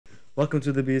Welcome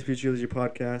to the BHB Trilogy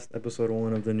Podcast, episode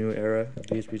 1 of the new era of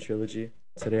BHB Trilogy.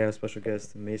 Today I have special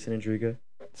guests Mason Endriga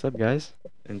What's up, guys?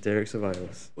 and Derek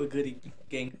Cevallos. What goody,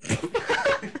 gang? No,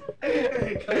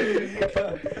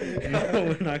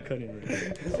 we're not cutting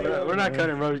it. We're not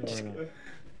cutting, bro.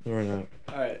 We're not.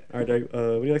 Alright. Alright, Derek,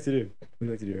 what do you like to do? What do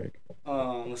you like to do, Derek?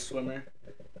 I'm a swimmer.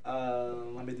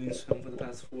 I've been doing swim for the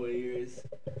past 4 years.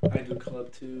 I do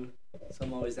club too, so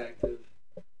I'm always active.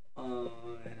 And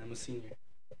I'm a senior.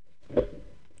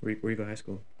 Where you go to high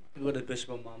school? I go to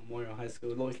BHB Memorial High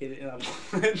School, located in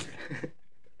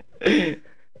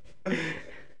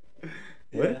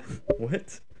What? Yeah.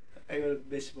 What? I go to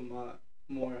BHB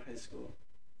Memorial High School,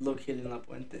 located in La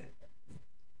Puente.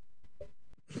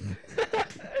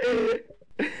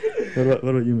 What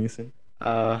about you, Mason?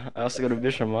 I also go to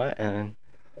BHB and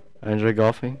I enjoy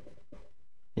golfing.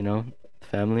 You know,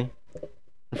 family,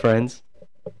 friends,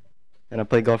 and I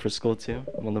play golf for school too.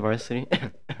 I'm on the varsity.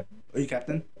 Are you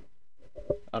captain?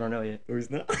 I don't know yet. Or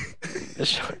he's not?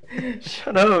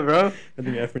 Shut up, bro. I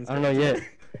think Efren's I don't know yet.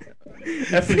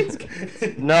 Efren's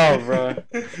No, bro.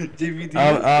 JVD.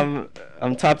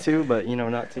 I'm top 2, but you know,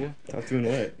 not 2. Top 2 in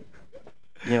what?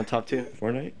 You know, top 2.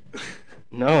 Fortnite?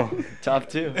 No, top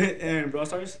 2. And Brawl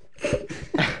Stars?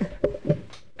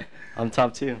 I'm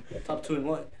top 2. Top 2 in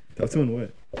what? Top 2 in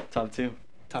what? Top 2.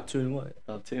 Top 2 in what?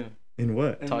 Top 2. In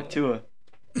what? Talk to her.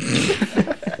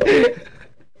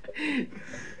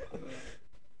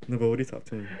 No, but what are you top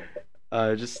 2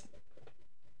 in? Just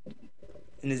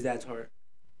In his dad's heart.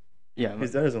 yeah.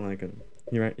 His dad doesn't like him.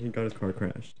 He got his car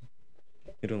crashed.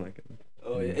 He don't like him.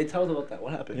 Oh yeah. Hey, tell us about that.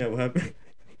 What happened? Yeah, what happened?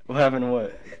 What happened?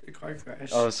 What? The car crash.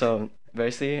 Oh, so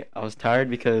basically, I was tired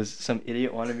because some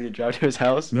idiot wanted me to drive to his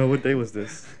house. No, what day was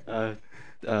this? Uh,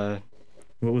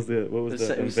 What was the It was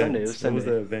event? Sunday, it was What was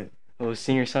Sunday. the event? it was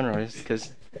senior sunrise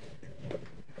because.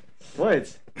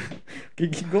 What?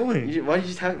 Keep going. Why did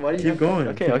you have? Why did you Keep have going.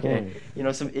 Okay, keep okay. going. You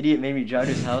know, some idiot made me drive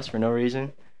to his house for no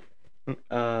reason.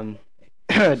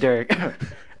 Derek,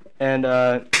 and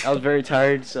I was very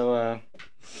tired, so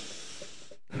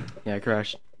yeah, I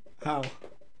crashed. How?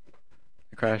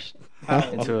 I crashed How?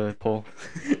 into a pole.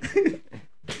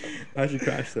 How'd you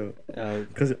crash though? Uh,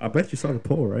 Cause I bet you saw the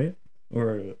pole, right?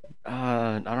 Or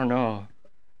I don't know.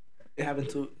 It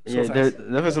happened so Yeah, fast.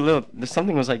 there was a little.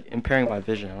 Something was like impairing my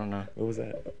vision. I don't know. what was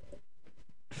that?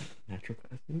 Natural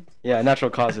causes. Yeah, natural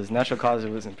causes. Natural causes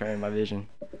was impairing my vision.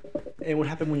 And what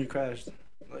happened when you crashed?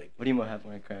 Like What do you mean what happened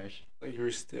when I crashed? you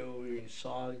were still, you were in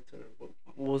shock, or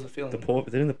what was the feeling? The pole.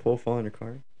 Didn't the pole fall in your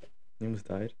car? You almost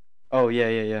died. Oh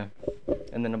yeah.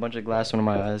 And then a bunch of glass went in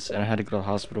my eyes, and I had to go to the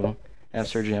hospital and have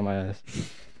surgery on my eyes.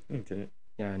 You didn't.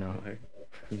 Yeah, I know. Why?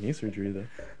 You need surgery though.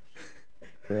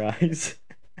 For eyes.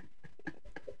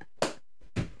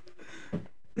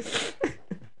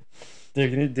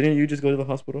 Dude, didn't you just go to the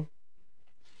hospital?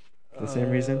 For the same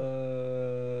reason?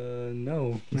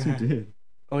 No. Yes, you did.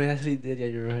 Oh, yeah, actually did. Yeah,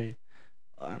 you're right.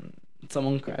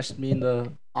 Someone crashed me in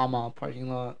the Ama parking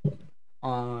lot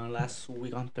last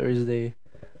week on Thursday.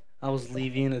 I was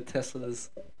leaving, a Tesla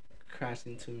just crashed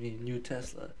into me, new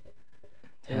Tesla.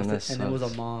 Damn, that And it was a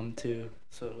sucks. mom too,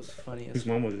 so it was funny. Whose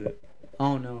mom was it?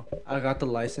 Oh no, I got the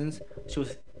license. She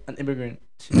was an immigrant.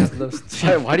 She just lives.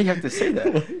 Why do you have to say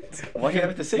that? Why do you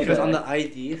have to say Because that? on the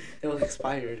ID it was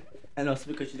expired, and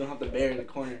also because you don't have the bear in the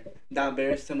corner. That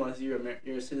bear symbolizes you're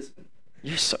a citizen.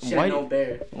 You're so She why? had no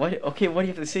bear. Why? Okay, why do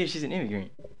you have to say she's an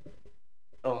immigrant?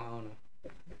 Oh, I don't know.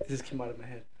 It just came out of my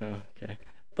head. Oh, okay.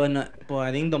 But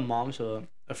I think the mom's a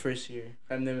first year.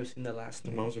 I've never seen the last The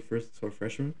name. mom's a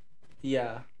freshman?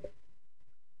 Yeah.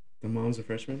 The mom's a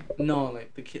freshman? No,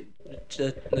 like the kid,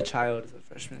 the child is a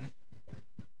freshman.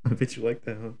 I bet you like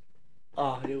that, huh?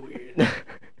 Oh, you're weird.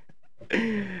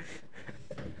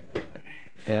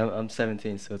 Yeah, I'm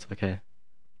 17, so it's okay.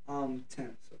 10, so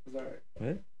it's alright.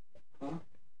 What? Huh?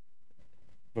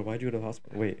 But why'd you go to the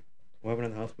hospital? Wait, what happened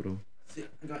at the hospital? See,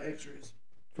 I got x-rays.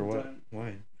 For what? Done.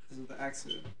 Why? Because of the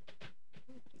accident.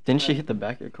 Didn't she hit the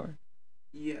back of your car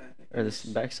Yeah. or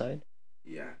the back side?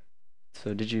 Yeah.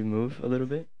 So did you move a little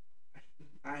bit?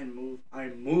 I moved. What?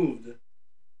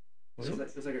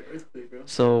 It was like an earthquake, bro.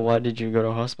 So why did you go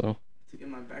to hospital? To get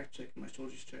my back checked, my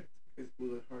shoulders checked. It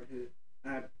was a hard hit.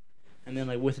 And then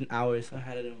like within hours, I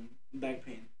had back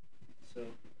pain. So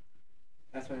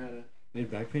that's why I had You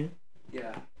need back pain?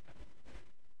 yeah.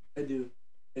 I do.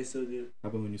 I still do. How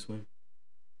about when you swim?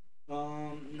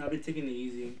 I've been taking it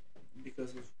easy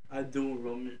because I do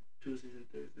enrollment Tuesdays and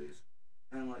Thursdays,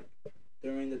 and like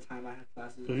during the time I have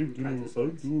classes, practice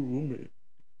sucks. roommate.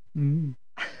 Mm.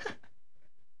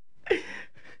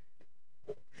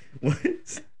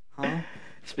 What? Huh?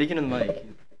 Speaking of the mic,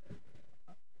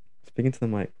 Speaking to the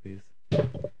mic, please.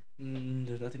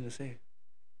 nothing to say.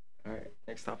 All right,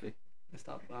 next topic. Let's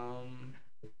stop.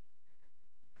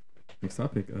 Next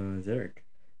topic, Derek.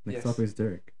 Next Yes. topic is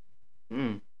Derek.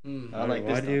 I like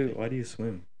this topic. Why do you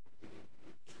swim?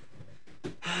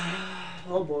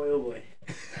 Oh boy.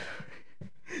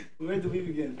 Where do we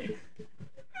begin?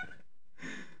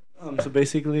 So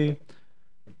basically,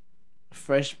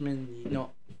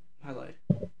 I lied.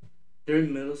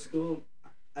 During middle school,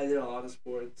 I did a lot of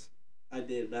sports. I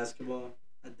did basketball,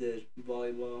 I did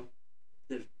volleyball,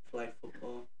 did flag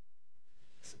football,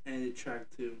 and I did track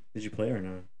too. Did you play or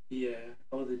not? Yeah,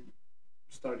 I was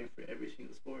starting for every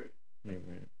single sport. Right.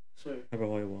 Swear. How about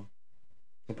volleyball?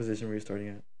 What position were you starting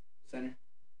at? Center.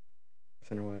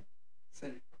 Center what?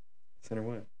 Center. Center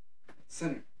what?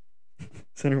 Center.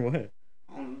 Center what?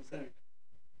 I don't know, center.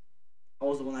 I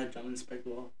was the one that jumped and spiked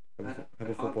the ball. How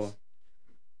about football?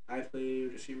 I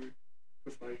played receiver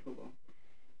for flag football.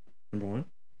 Number one?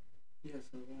 Yes,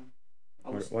 number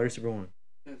one. Why receiver one?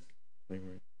 Yes. Like,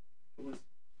 right. It was.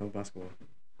 How about basketball?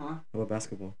 Huh? How about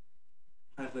basketball?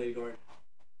 I played guard.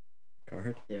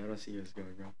 Guard? Yeah, I don't see you as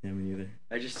guard, bro. Yeah, me neither.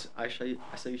 I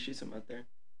saw you shoot some out there.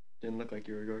 Didn't look like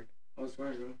you were a guard. I was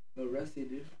guard, bro. No rusty,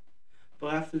 dude.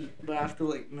 But after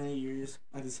like many years,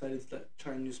 I decided to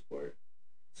try a new sport.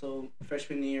 So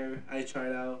freshman year, I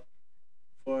tried out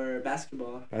for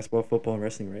basketball. Basketball, football, and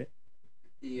wrestling, right?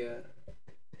 Yeah.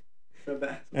 For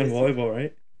And volleyball,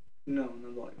 right? No,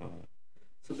 not volleyball.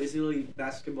 So basically,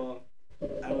 basketball.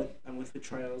 I went for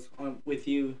trials with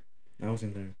you. I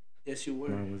wasn't there. Yes, you were.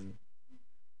 No, I wasn't.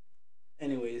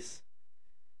 Anyways.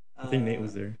 I think Nate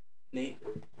was there. Nate?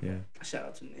 Yeah. Shout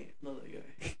out to Nate. Love that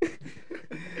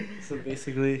guy. So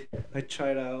basically, I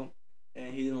tried out,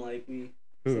 and he didn't like me.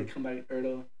 Who? So I come back,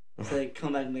 Erdo. So I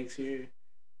come back next year.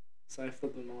 So I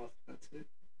flipped him off. That's it.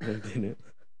 I didn't.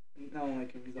 I don't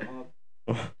like him. He's an op.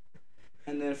 Oh.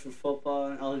 And then for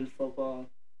football, I was in football.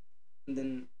 And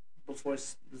then before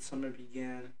the summer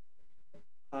began,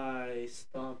 I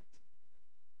stopped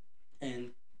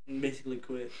and basically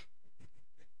quit.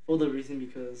 For the reason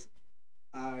because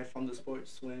I found the sport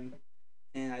swim,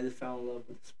 and I just fell in love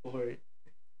with the sport.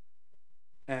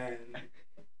 And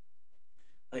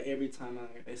like every time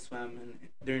I swam and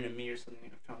during a meet or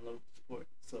something, I fell in love with the sport.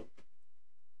 So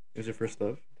It was your first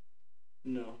love?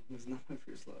 no, it was not my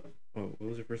first love. Oh, what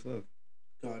was your first love?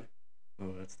 God.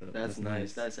 Oh, that's the. That's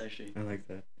nice. That's actually. I like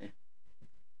that. Yeah.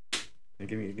 Hey,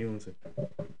 give me one sec.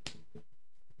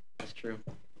 That's true.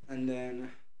 And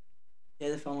then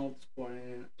yeah, I fell in love with the sport.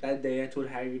 And that day I told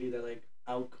Haggerty that like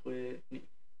I'll quit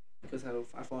because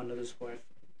I found another sport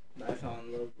that I fell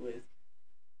in love with.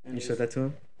 And You said that to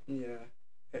him?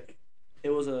 Yeah. It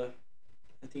was I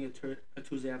think a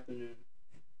Tuesday afternoon.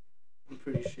 I'm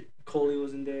pretty sure. Coley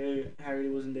wasn't there. Haggerty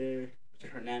wasn't there. Mr.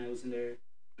 Hernandez wasn't there.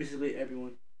 Basically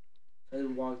everyone. So I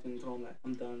just walked in and told him that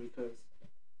I'm done because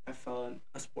I found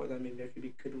a sport that maybe I could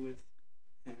be good with,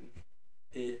 and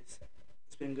it's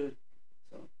been good.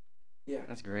 So yeah.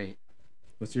 That's great.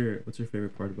 What's your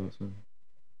favorite part about swimming?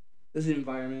 This is the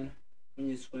environment when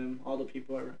you swim. All the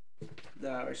people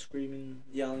that are screaming,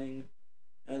 yelling,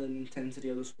 and the intensity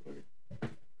of the sport.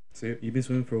 So you've been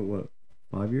swimming for what?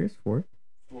 5 years? 4?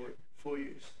 4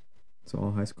 years, So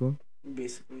all high school?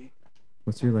 basically.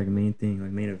 What's your main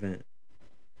thing, main event?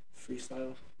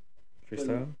 Freestyle.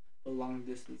 Freestyle? A long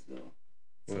distance though.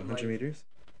 What, So, 100 meters?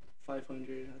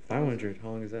 500. 500. How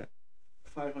long is that?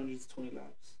 500 is 20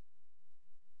 laps.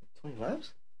 20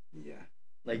 laps? Yeah.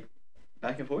 Like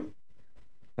back and forth?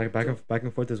 Like back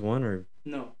and forth is one, or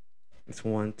No. it's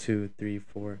 1, 2, 3,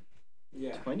 4.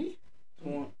 Yeah. 20?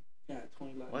 20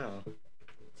 laps. Wow.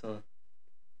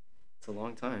 It's a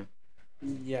long time.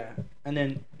 Yeah. And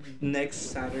then next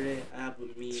Saturday I have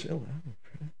a meet. Chill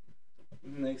out.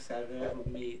 Next Saturday I have a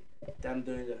meet that I'm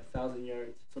doing 1,000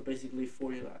 yards. So basically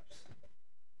 40 laps.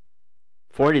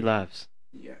 40 laps.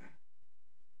 Yeah.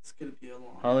 It's gonna be a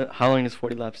long. How long does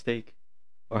 40 laps take?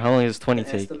 Or how long does 20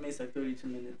 The take? estimate's like 32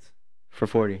 minutes. For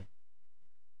 40.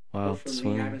 Wow. But for me, I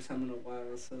Swimming. haven't swum in a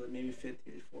while, so like maybe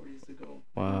 50 or 40s to go.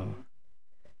 Wow.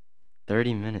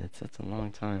 30 minutes. That's a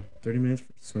long time. 30 minutes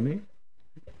for swimming?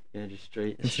 Yeah, just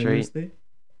straight. Continuously?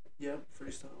 Yep,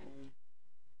 freestyle only.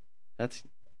 That's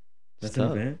That's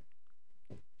tough. an event?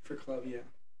 For club, yeah.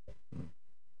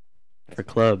 For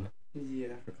club.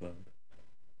 Yeah. For club.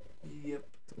 Yep.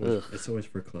 It's always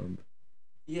for club.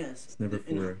 Yes. It's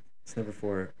never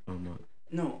for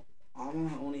No,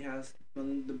 Alma only has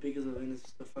the biggest event is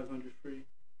the 500 free.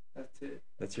 That's it.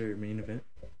 That's your main event?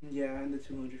 Yeah, and the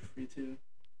 200 free too.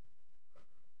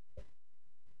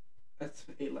 That's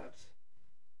 8 laps.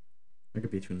 I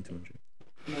could beat you in the 200.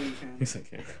 No, you can't. Yes, I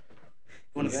can. You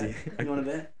want to bet? Easy. You want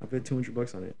to bet? I bet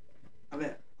 $200 on it. I'll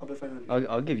bet 500.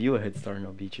 I'll give you a head start and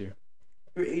I'll beat you.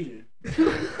 You're Asian.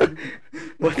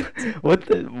 What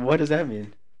does that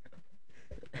mean?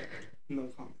 No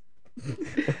comment.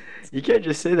 You can't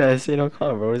just say that and say no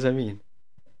comment, bro. What does that mean?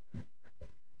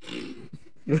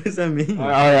 What does that mean? All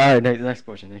right. Next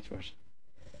question.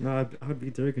 No, I'd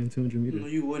beat Derek in 200 meters. No,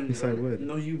 you wouldn't. Yes, I would.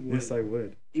 No, you wouldn't. Yes, I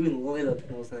would. Even Lola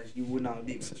knows that you would not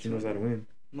beat. She knows how to win.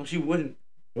 No, she wouldn't.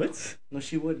 What? No,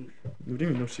 she wouldn't. You didn't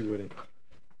even know she wouldn't.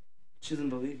 She doesn't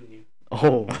believe in you.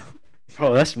 Oh,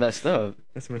 bro, that's messed up.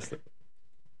 That's messed up.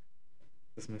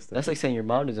 That's messed up. That's like saying your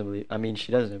mom doesn't believe. I mean,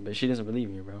 she doesn't, but she doesn't believe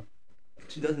in you, bro.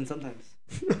 She doesn't sometimes.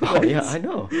 Oh yeah, I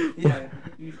know. Yeah.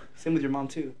 Same with your mom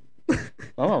too. My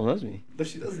mom loves me. But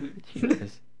she doesn't. She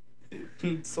does.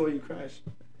 So you crash.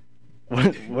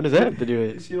 What does that have to do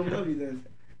with? She don't love you then.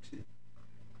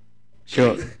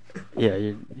 Sure. Yeah,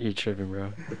 you're tripping,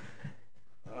 bro.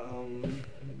 All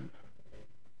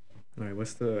right.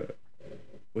 What's the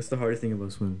hardest thing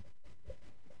about swimming?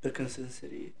 The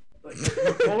consistency. Like,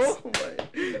 Oh my.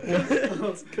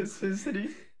 What? Consistency.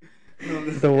 no,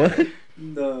 The what?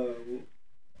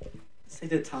 Say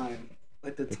the time.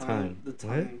 Like the time.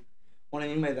 time. What I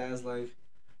mean by that is like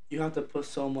you have to put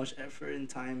so much effort and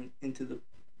time into the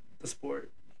sport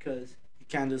because you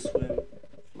can't just swim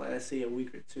for like let's say a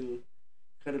week or two. You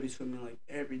gotta be swimming like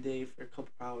every day for a couple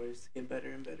hours to get better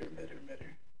and better and better and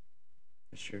better.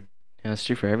 That's true. Yeah, it's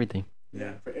true for everything.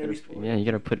 Yeah, for every sport. Yeah, you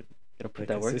gotta put Like,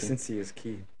 that work in. consistency is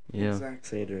key. Yeah. Exactly.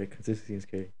 Say it, Derek. Consistency is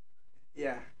key.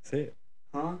 Yeah. Say it.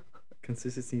 Huh?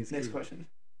 Consistency is Next key. question.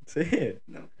 Say it.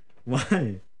 No.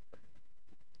 Why?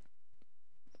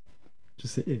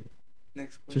 Just say it.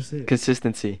 Next question. Just say it.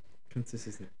 Consistency.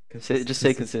 Consistency. Just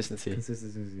say consistency.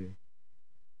 Consistency.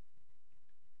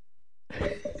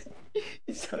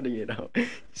 He's sounding it out.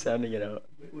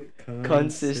 Wait.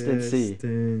 Consistency.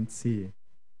 Consistency.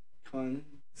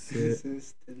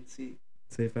 Consistency.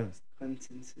 Say it fast.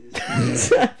 Consistency.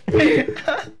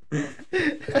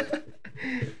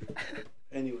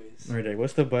 Anyways. Alright, Derek,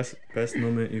 what's the best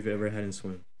moment you've ever had in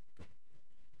swim?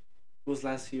 It was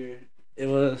last year. It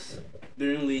was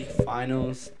during league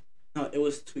finals. No, it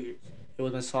was 2 years. It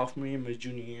was my sophomore year, my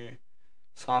junior year.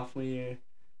 Sophomore year,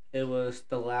 it was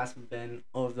the last event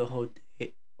of the whole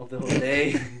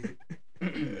day.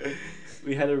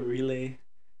 We had a relay.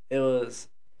 It was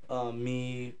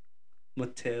me,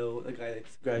 Mateo, the guy that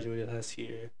graduated last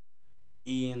year,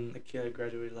 Ian, the kid that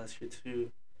graduated last year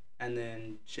too, and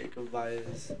then Jacob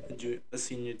Valles, a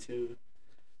senior too.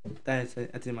 That's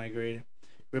in my grade.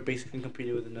 We're basically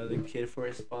competing with another kid for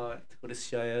a spot to go to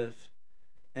CIF,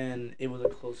 and it was a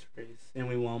close race, and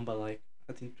we won by like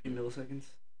I think 3 milliseconds.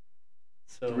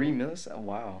 So 3 minutes? Oh,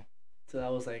 wow. So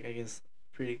that was like I guess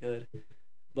pretty good,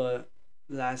 but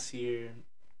last year,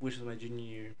 which was my junior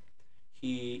year,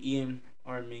 Ian,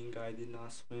 our main guy, did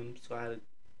not swim, so I had to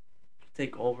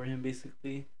take over him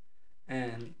basically,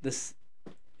 and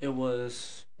it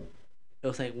was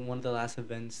like one of the last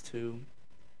events too.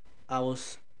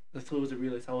 The flu was a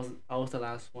relay. So I was the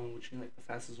last one, which is like the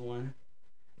fastest one,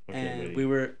 and we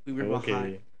were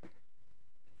behind.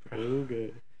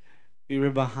 Okay. We were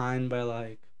behind by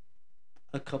like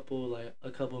a couple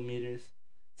meters,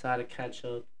 so I had to catch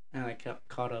up, and I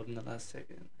caught up in the last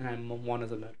second, and I won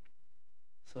as a medal.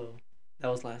 So that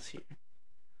was last year.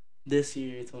 This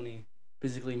year it's only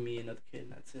basically me and another kid,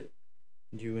 and that's it.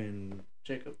 You and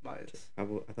Jacob Bias. I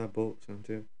thought Bolt swam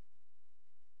too.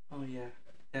 Oh yeah.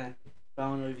 But I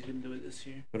don't know if he's gonna do it this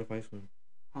year. What if I swim?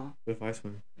 Huh? What if I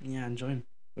swim? Yeah, join.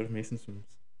 What if Mason swims?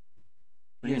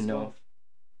 You didn't know.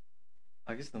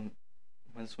 I guess when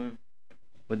swim.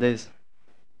 What days?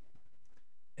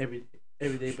 Every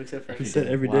day, but except for He said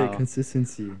every day. Wow.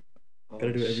 Consistency. Oh,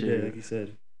 Gotta do it every day, shit. like you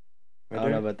said. I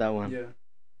don't know about that one. Yeah.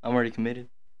 I'm already committed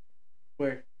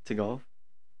Where? to golf.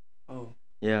 Oh.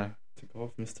 Yeah. To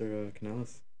golf, Mr.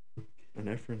 Canales and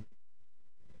Efren.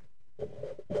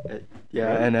 Yeah,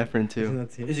 Right? and Efren Isn't too.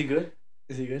 that team? Is he good?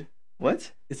 Is he good?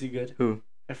 What? Is he good? Who?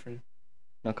 Efren.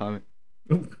 No comment.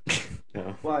 No.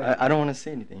 Why? I don't want to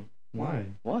say anything. Why?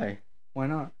 Why? Why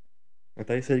not? I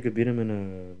thought you said you could beat him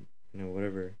in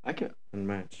whatever, I can. in a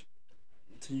match.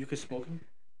 So you could smoke him?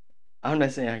 I'm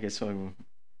not saying I can swim,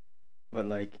 but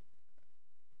like,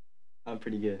 I'm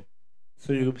pretty good.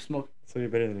 So you could smoke. So you're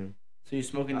better than him. So you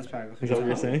smoking this pack? Is that what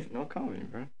you're saying? No comment,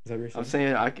 bro. Is that what you're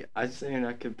saying? I'm saying I'm saying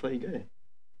I could play good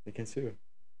Against who?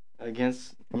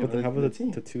 against. How You about know, how about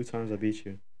team? the 2 times I beat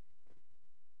you?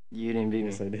 You didn't beat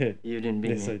Yes, me. I did. You didn't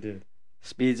beat Yes, me. I did.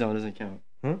 Speed zone doesn't count.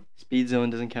 Huh? Speed zone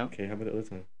doesn't count. Okay, how about the other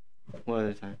time? What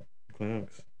other time? Glen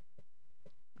Oaks.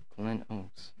 Glen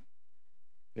Oaks.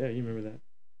 Yeah, you remember that.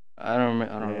 I don't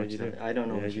remember. I don't Yeah, know what you you're do. I don't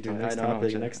know Yeah, what you you're do. talking. Next I don't know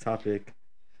topic. what Next topic.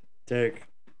 Derek,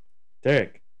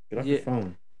 Derek, get off your Yeah.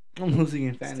 phone. I'm losing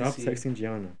in Stop fantasy. texting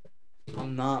Gianna.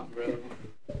 I'm not, bro.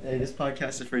 Hey, this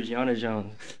podcast is for Gianna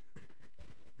Jones.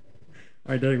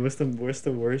 All right, Derek. What's the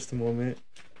worst moment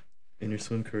in your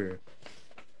swim career?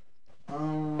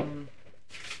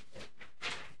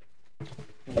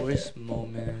 Worst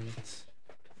moment.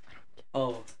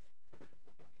 Oh.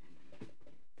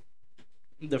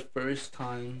 The first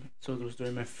time, so it was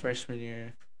during my freshman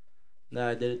year, that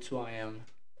I did a 2 IM.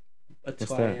 A 2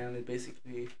 What's that? IM is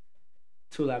basically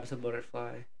 2 laps of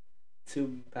butterfly,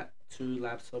 2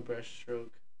 laps of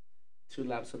breaststroke, 2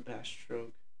 laps of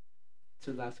backstroke,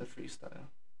 2 laps of freestyle.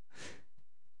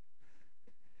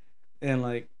 And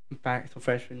like back to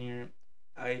freshman year,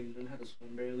 I learned how to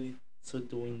swim barely, so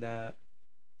doing that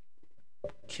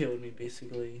killed me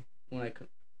basically when I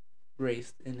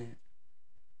raced in it.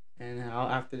 And how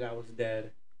after that I was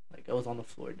dead, like I was on the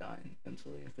floor dying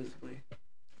mentally and physically.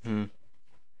 Hmm.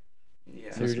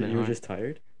 Yeah. So Must you been were hard. just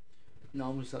tired. No,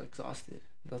 I'm just exhausted.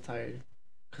 Not tired.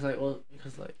 Cause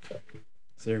like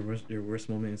So your worst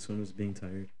moment in swim was being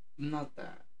tired. not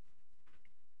that.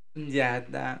 Yeah,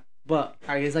 that. But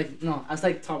I guess like no, I was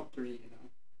like top 3. You know,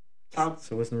 top.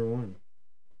 So what's number 1?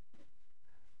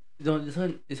 No,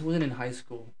 this wasn't in high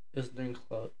school. It was during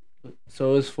club.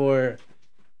 So it was for.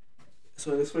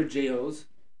 So it was for JOs,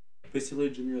 basically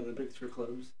Junior Olympics for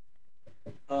clubs.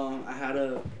 I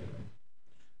had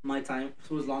my time.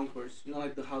 So it was long course. You know,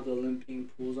 like how the Olympian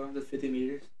pools are, the 50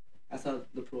 meters. That's how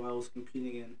the pool I was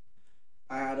competing in.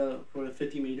 I had for the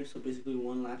 50 meters, so basically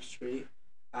 1 lap straight.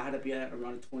 I had to be at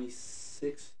around a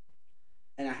 26,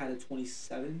 and I had a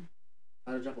 27.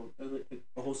 I had to drop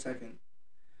a whole second.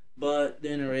 But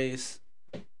during the race,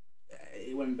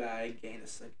 it went bad. I gained a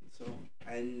second, so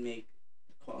I didn't make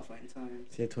qualifying times.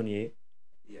 So you had 28.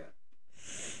 Yeah.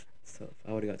 It's tough.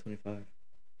 I would have got 25.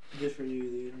 Good for you,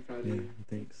 dude. I'm proud of Yeah, you.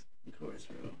 thanks. Of course,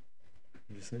 bro.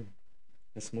 I'm just saying.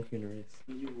 That's smoking in a race.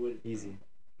 You would. Easy.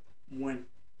 When?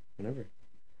 Whenever.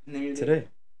 Name your day. Today.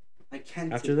 I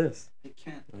can't. After this. I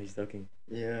can't. Oh, he's joking.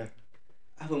 Yeah.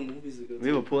 I have a movies to go to. We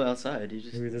have a pool outside. You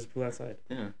just. Maybe there's a pool outside.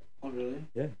 Yeah. Oh, really?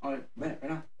 Yeah. Alright, bet,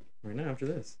 right now. Right now, after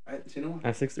this. Alright, you know what?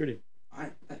 At 6:30.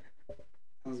 Alright, bet.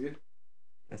 Sounds good.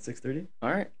 At 6:30?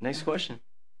 All right. Next question.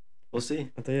 We'll see.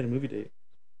 I thought you had a movie date.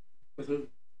 With who?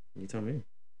 You tell me.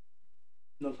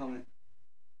 No comment.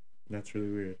 That's really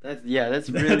weird. That's That's That's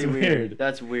really weird. weird.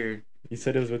 That's weird. You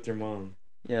said it was with your mom.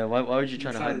 Yeah. Why would you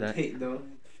try It's to not hide a that? date, though.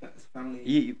 It's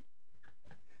family.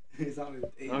 It's not a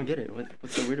date. I don't get it.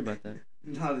 What's so weird about that?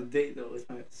 It's not a date, though.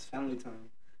 It's family time.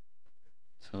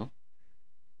 So,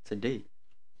 it's a date.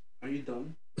 Are you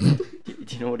dumb? Do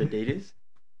you know what a date is?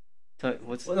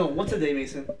 What's Well, no, what's a date,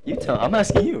 Mason? you tell? I'm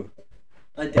asking you.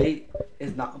 A date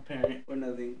is not a parent or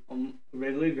nothing. A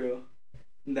regular girl.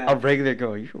 That A regular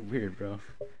girl. You're weird, bro.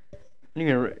 So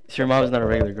your mom's not a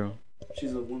regular girl.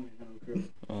 she's a woman, not a girl.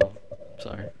 Oh,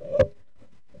 sorry.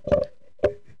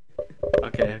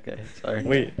 Okay. Sorry.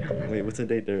 Wait. What's a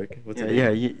date, Derek? What's a date? Yeah.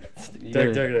 You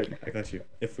Derek, I got you.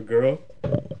 If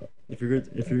you're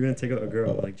gonna take out a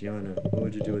girl like Gianna, what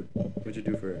would you do? What would you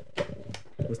do for her?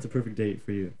 What's the perfect date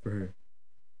for you, for her?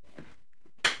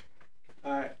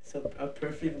 Alright, so a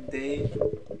perfect date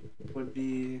would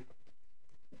be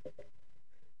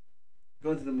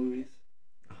going to the movies.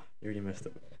 You already messed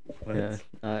up. What? Yeah.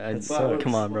 That sucks.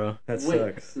 Come on, bro. That Wait,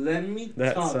 sucks. let me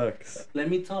That talk. sucks. Let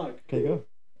me talk. Okay, go.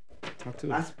 Talk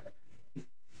to us. Ask,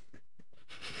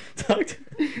 Talk to.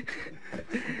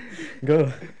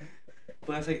 Go.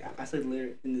 but I said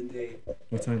later in the day.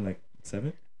 What time? Like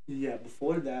 7? Yeah,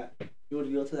 before that, you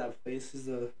would go to that place. It's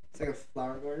like a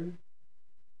flower garden.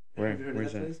 Where? Have you heard Where's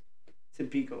of that that? place? It's in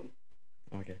Pico.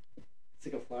 Okay. It's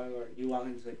like a flower garden. You walk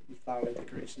into like flower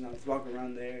decoration. Now just walk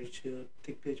around there, chill,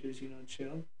 take pictures.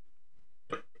 Chill.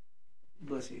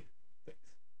 Bless you.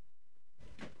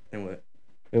 And what?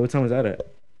 Wait, what time was that at?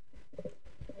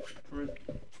 For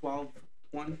 12,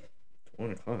 1.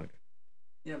 1 o'clock.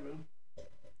 Yeah, bro.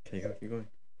 Okay, go. Keep going.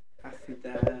 After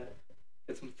that,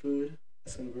 get some food,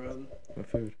 some grub, What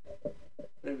food?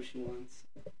 whatever she wants.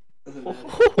 Doesn't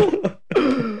matter.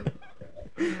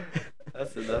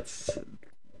 That's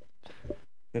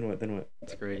Then what?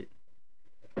 That's great.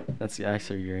 That's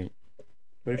actually great.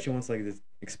 What if she wants like this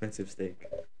expensive steak?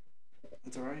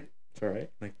 It's alright. It's alright.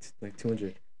 Like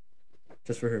 200.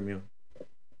 Just for her meal.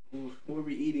 What are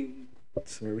we eating?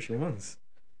 It's whatever she wants.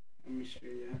 I'm sure,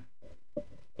 yeah.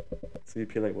 So you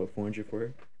pay like what, 400 for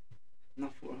her?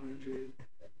 Not 400.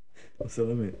 What's the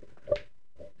limit?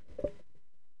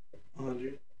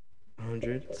 100.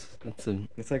 100? That's a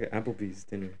It's like an Applebee's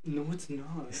dinner. No, it's not.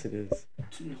 Yes, it is.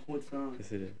 No, it's not.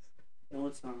 Yes, it is. No,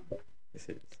 it's not. Yes,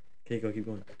 it is. Okay, go. Keep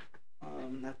going.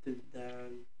 After that,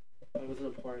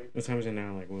 park. What time is it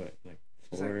now? Like what? Like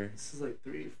four? This is like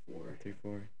 3, 4. 3,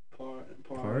 4.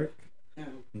 Park. Yeah.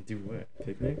 Do what?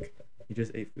 Picnic? You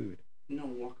just ate food. No,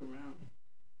 walk around.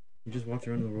 You just walked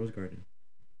around the rose garden.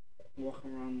 Walk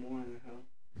around more in the house.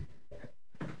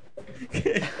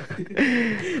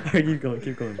 Alright, keep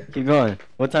going. Keep going.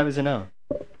 What time is it now?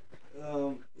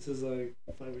 This is like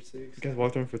 5 or 6. You guys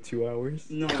walked around for 2 hours?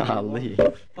 No. Golly.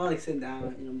 Probably like sit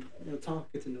down,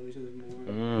 talk, get to know each other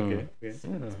more. Okay. Yeah.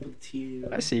 Put the tea.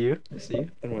 I see you. Then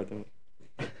what?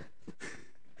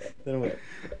 Then what?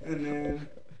 And then,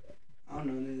 I don't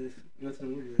know, then just go to the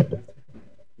movies after.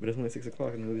 But it's only 6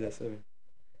 o'clock and the movie's at 7.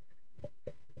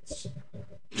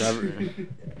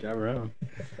 Drive around.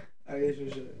 I guess we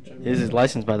should. Here's his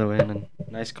license, by the way, and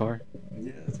a nice car.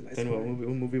 Yeah, that's a nice Then car. what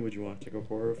movie would you watch? Like a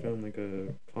horror film, like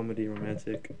a comedy,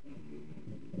 romantic?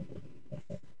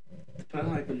 Depending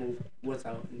on like the movie, what's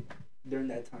out during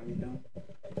that time,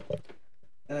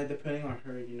 and like depending on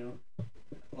her,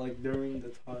 like during the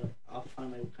time, I'll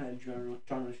find like what kind of genre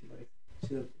she likes.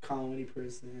 She's a comedy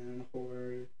person,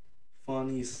 horror,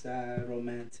 funny, sad,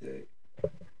 romantic.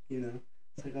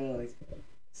 So I gotta like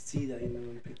see that,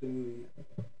 and pick the movie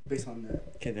based on that.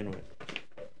 Okay, then what?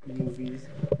 Movies.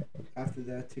 After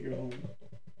that, take her home.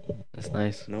 That's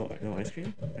nice. No ice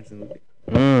cream? That's the movie.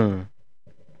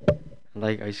 I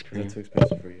like ice Is cream. that too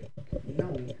expensive for you?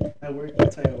 No, I work.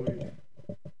 That's how I work.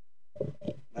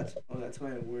 That's why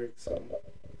I work. So.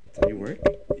 So you work?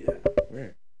 Yeah.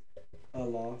 Where? A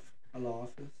law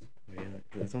office. Oh yeah,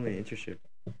 that's only an internship.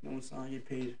 No, it's not. You get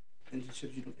paid.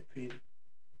 Internships, you don't get paid.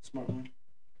 Smart one.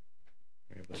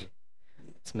 Alright, buddy.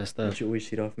 It's messed Don't up. you always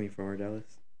cheat off me for our Dallas?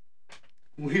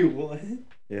 Wait, what?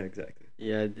 Yeah, exactly.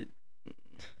 Yeah.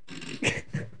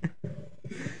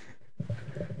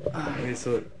 Okay,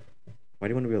 so why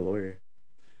do you want to be a lawyer?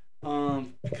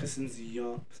 Because since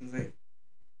like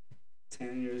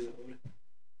 10 years old,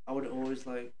 I would always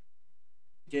like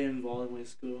get involved in my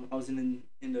school. I was in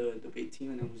the debate team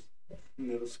when I was in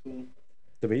middle school.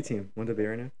 Debate team. Want to debate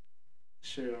right now?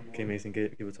 Sure. Okay, Mason,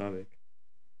 give a topic.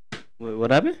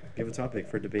 What happened? Give a topic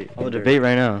for debate. Oh, debate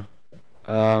right now.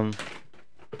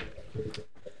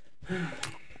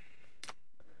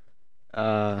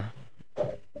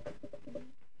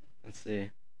 Let's see.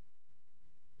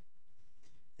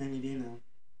 Any day now.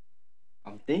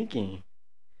 I'm thinking.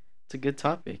 It's a good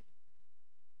topic.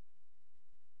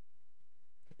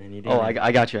 Any day Oh, now.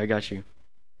 I got you.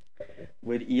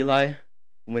 Would Eli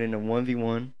win in a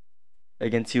 1v1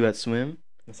 against you at swim,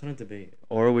 That's not a debate.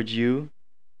 or would you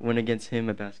win against him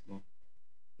at basketball?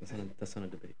 That's not a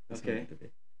debate. That's Okay. not a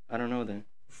debate. I don't know then.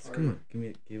 Come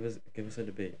on, give us a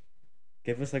debate.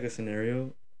 Give us like a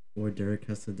scenario where Derek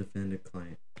has to defend a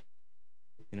client.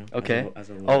 Okay. As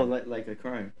a Oh, lawyer. like a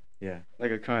crime. Yeah.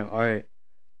 Like a crime. All right.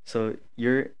 So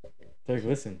you're Derek,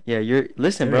 listen.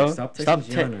 listen, Derek, bro. Stop te- texting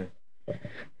Gianna. Go.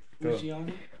 Who's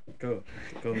Gianna? Go,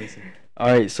 Mason. All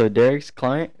right. So Derek's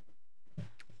client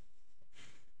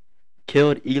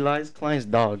killed Eli's client's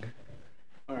dog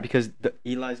Alright. because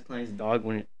Eli's client's dog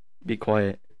wouldn't be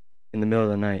quiet in the middle of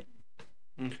the night.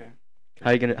 Okay.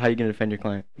 How you gonna defend your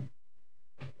client?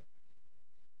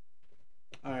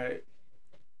 Alright.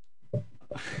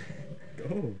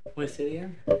 Go. Wait, say it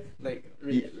again? Like,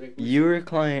 Your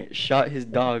client shot his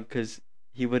dog because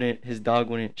his dog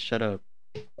wouldn't shut up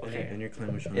Okay. And your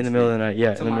client was trying in to the middle of sleep. the night.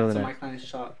 Yeah, So in the middle of the my night. client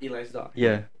shot Eli's dog.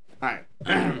 Yeah. Alright.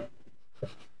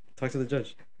 Talk to the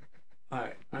judge.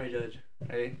 Alright, Judge.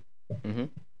 Ready? Mhm.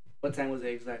 What time was it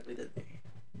exactly that day?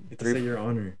 You have to Three- say your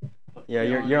honor. Yeah,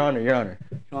 your honor. Your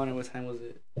Honor, what time was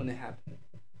it when it happened?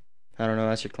 I don't know.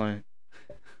 That's your client.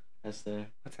 That's the.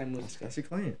 What time was it? That's your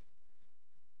client.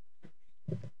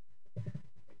 What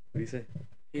do you say?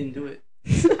 He didn't do it.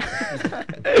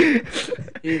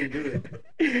 He didn't do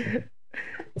it.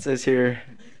 It says here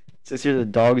the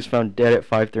dog was found dead at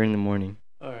 5:30 in the morning.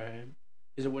 Alright.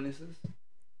 Is there witnesses?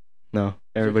 No,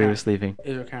 everybody was sleeping.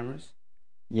 Is there cameras?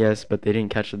 Yes, but they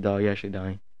didn't catch the dog actually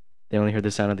dying. They only heard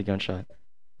the sound of the gunshot.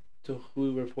 So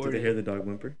who Did reported they hear it? the dog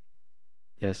whimper?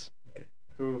 Yes,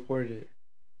 Who reported it?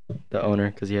 the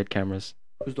owner, because he had cameras.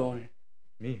 Who's the owner?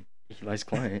 Me. Eli's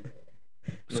client.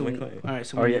 Not my client. Alright,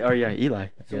 so Oh yeah, Eli.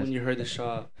 So Yes. when you heard the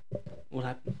shot, what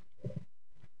happened?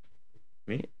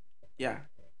 Me? Yeah.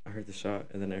 I heard the shot,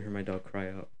 and then I heard my dog cry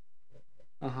out,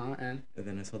 And and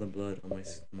then I saw the blood on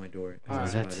my door. Oh,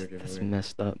 As Oh, it that's splattered that's everywhere.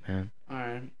 messed up, man.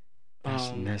 alright.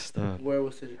 That's messed up. Where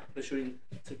was the shooting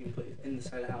taking place?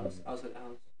 Inside the house, outside the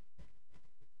house,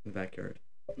 In the backyard.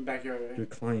 backyard, Your right?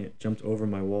 client jumped over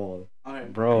my wall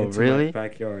Alright. Bro, into my really?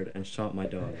 backyard and shot my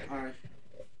dog. Alright.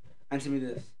 Answer me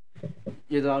this.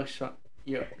 Your dog shot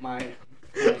my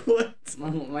What?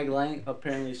 my client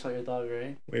apparently shot your dog,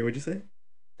 right? Wait, what'd you say?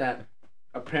 that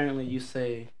apparently you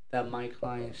say that my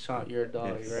client shot your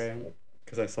dog, Yes. right?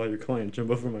 Because I saw your client jump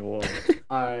over my wall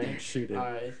Alright. and shoot it.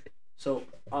 Alright. So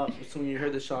when you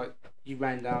heard the shot, you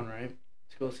ran down, right?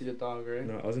 To go see the dog, right?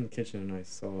 No, I was in the kitchen and I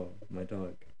saw my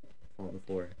dog fall on the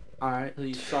floor. Alright, so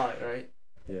you saw it, right?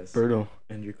 Yes. Brutal.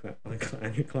 And your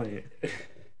client.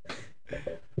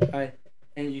 Alright.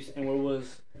 And where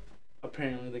was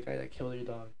apparently the guy that killed your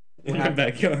dog? In my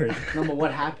backyard. No, but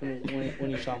what happened when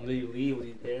you shot him? Did he leave? Was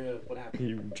he there? What happened?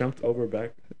 He jumped over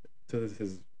back to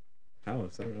his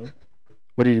house. I don't know.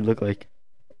 What did he look like?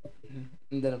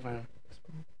 Identify him.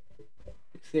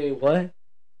 Say what?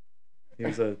 He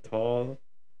was a tall,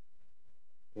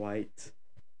 white,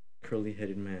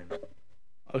 curly-headed man.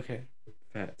 Okay.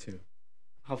 Fat too.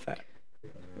 How fat?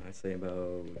 I'd say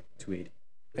about 280.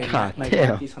 Like, God like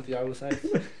damn. Mikey Santiago size.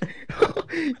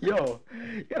 Yo,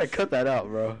 you gotta cut that out,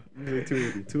 bro.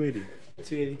 280.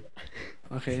 280.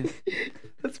 Okay.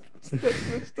 That's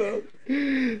messed up.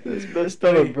 That's messed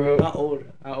up, bro.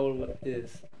 How old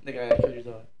is the guy that killed your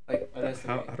dog? Like, I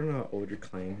don't know how old your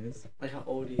client is. like how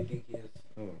old do you think he is?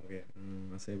 Oh, okay.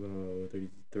 I'd say about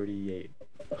 38.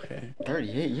 Okay.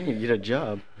 38. You need to get a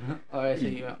job. Alright, so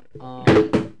you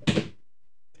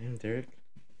Damn, Derek.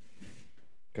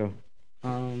 Go.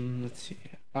 let's see.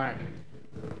 Alright.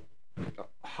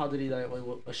 How did he die? Like,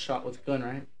 a shot with a gun,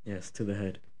 right? Yes, to the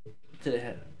head. To the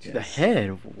head. To the head.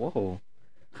 Whoa. What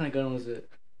kind of gun was it?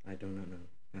 I do not know.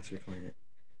 Ask your client.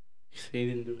 So he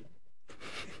didn't do it.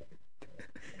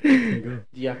 There you go.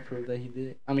 Do you have proof that he did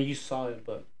it? I mean, you saw it,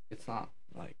 but it's not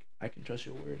like I can trust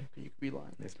your word. You could be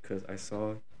lying. It's because I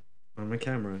saw on my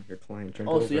camera your client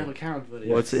jumped Oh, over. so you have a camera footage?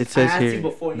 Well, it I says asked here. you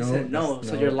before, you said no,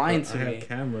 so you're lying to I me. have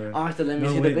camera. Oh, so let me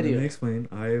No, see wait, the video. Let me explain.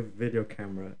 I have video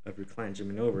camera of your client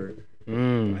jumping over. I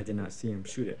Mm. did not see him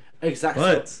shoot it. Exactly.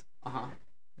 But Uh-huh.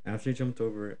 after he jumped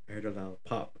over, I heard a loud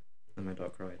pop, and my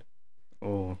dog cried.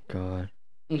 Oh God.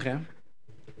 Okay.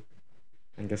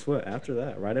 And guess what? After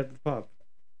that, right after the pop,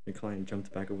 your client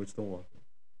jumped back over to the wall.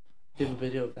 Do you have a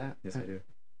video of that? Yes, I do.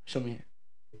 Show me.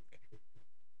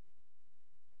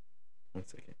 1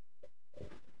 second.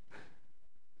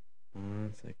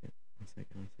 1 second. 1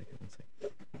 second. 1 second. 1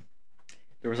 second.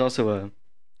 There was also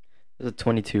there's a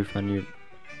 22 found you.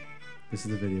 This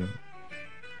is the video.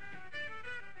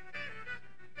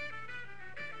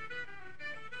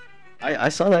 I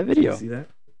saw that video. Did you see that?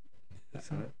 You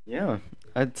saw it? Yeah,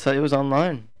 I saw it was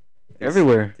online,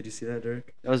 everywhere. Did you see that,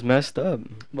 Derek? That was messed up.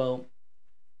 Well,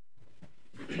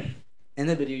 in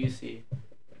the video you see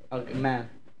a man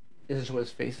isn't show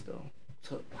his face though.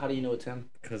 So how do you know it's him?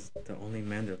 Because the only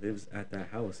man that lives at that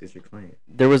house is your client.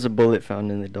 There was a bullet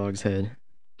found in the dog's head.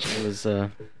 It was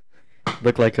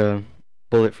looked like a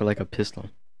bullet for like a pistol.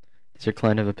 Does your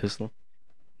client have a pistol?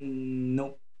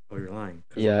 Nope. Oh, you're lying.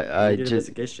 'Cause Yeah, we I did just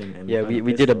investigation and yeah found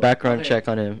we did a pistol background Okay. check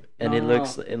on him, and No, it no,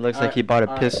 looks no. it looks like he bought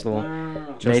a pistol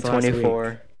No. Just May last week.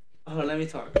 24. Oh, let me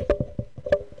talk.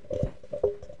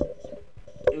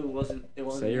 It wasn't.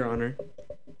 Say your honor.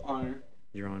 Honor.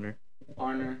 Your honor.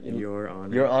 Honor. Your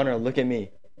honor. Your Honor, look at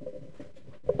me.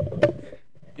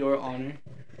 Your honor.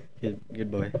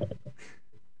 Good boy.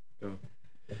 Go.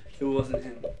 It wasn't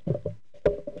him.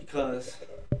 Because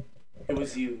it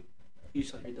was you. You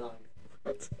shot your dog.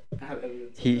 I have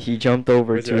evidence. He jumped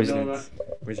over Where's to your his. evidence?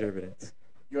 Where's your evidence?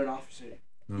 You're an officer.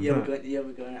 No, I'm You have not. a gun. You have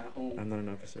a gun at home. I'm not an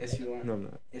officer. Yes, you are. No, I'm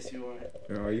not. Yes, you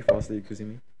are. Are you falsely accusing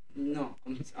me? No,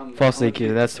 I'm Falsely I'm-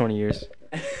 accused. That's 20 years.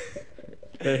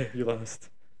 Hey, you lost.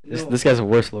 This No. this guy's the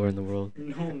worst lawyer in the world.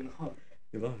 No, no.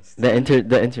 You lost. The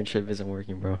internship isn't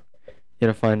working, bro. You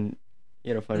gotta find a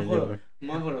new Hold one.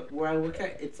 on. Hold on. Where I work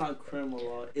at, it's not criminal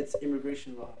law. It's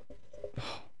immigration law.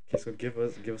 Okay, so give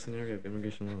us an area of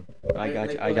immigration law. I got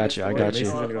you. Like I got you. I got Mason's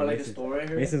you. gonna go. Or like a Mason. store right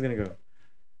here. Mason's gonna go.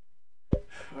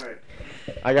 All right.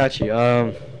 I got you.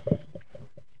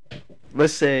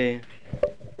 Let's say.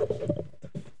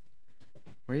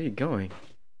 Where are you going?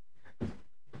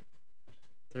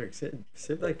 Derek,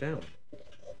 sit back down.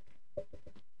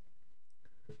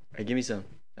 Alright, give me some.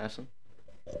 Have some.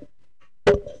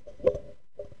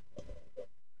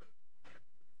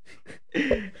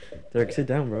 Derek, sit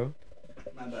down, bro.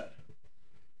 My bad.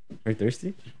 Are you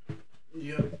thirsty?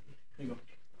 Yeah. Here you go.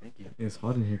 Thank you. It's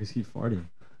hot in here because he's farting.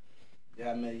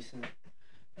 Yeah, medicine.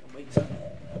 Wait, son.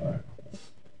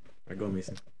 Alright, go,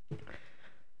 Mason.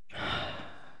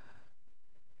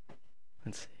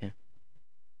 Let's see.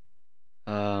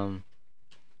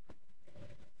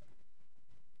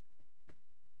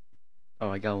 Oh,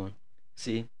 I got one.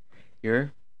 See,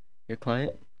 your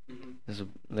client Mhm. is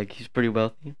like he's pretty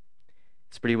wealthy.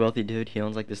 He's a pretty wealthy dude. He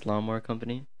owns like this lawnmower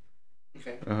company.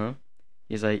 Okay.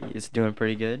 He's like it's doing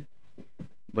pretty good,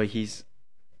 but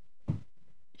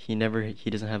he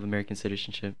doesn't have American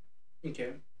citizenship.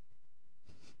 Okay.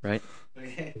 Right?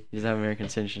 Okay. He doesn't have American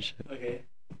citizenship. Okay.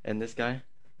 And this guy,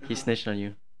 he Uh-huh. snitched on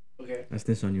you. Okay. I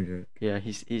snitched on you, Derek. Yeah,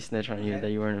 he snitched on you Okay.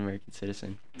 that you weren't an American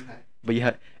citizen. Okay. But you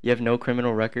have no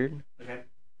criminal record, Okay.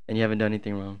 and you haven't done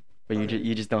anything wrong. But Okay.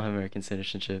 you just don't have American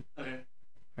citizenship. Okay.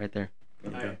 Right there.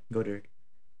 Alright. Go, Derek.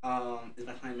 Is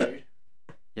my client married?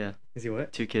 Yeah. Is he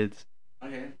what? 2 kids.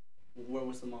 Okay. Where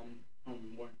was the mom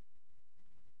born?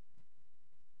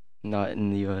 Not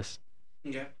in the U.S.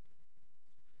 Okay.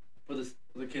 For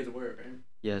the kids were, right?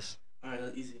 Yes. Alright,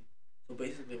 that's easy. So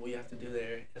basically, what you have to do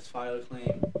there is file a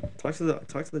claim. Talk to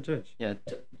the judge. Yeah.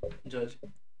 Judge,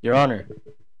 Your Honor.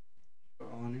 for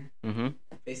honor. Mm-hmm.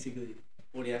 Basically,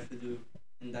 what you have to do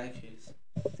in that case,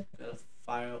 you gotta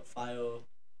file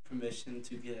permission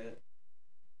to get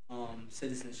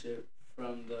citizenship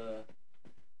from the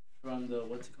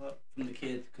what's it called, from the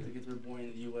kids, because the kids were born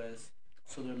in the U.S.,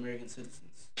 so they're American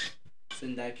citizens. So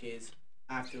in that case,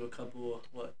 after a couple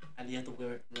and you have to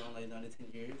wait around like 9 to 10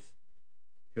 years.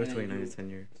 He has to And wait 9 you- to 10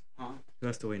 years. Huh? He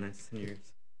has to wait 9 to 10 years.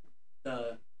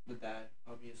 The dad,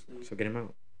 obviously. So get him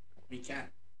out. We can't.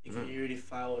 Because No. he already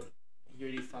filed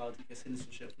to get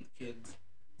citizenship from the kids.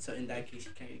 So in that case,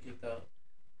 he can't get kicked out.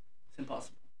 It's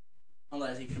impossible,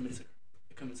 unless he commits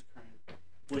a crime,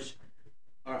 which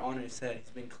our honor said he's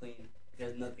been clean. He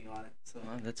has nothing on it. So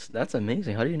Wow, that's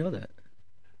amazing. How do you know that?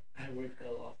 I worked at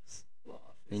a law office.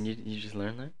 And you just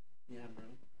learned that? Yeah, bro.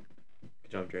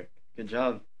 Good job, Derek. Good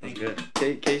job. That's Thank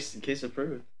good. Case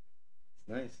approved. It's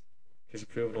nice. He's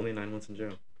approved only 9 months in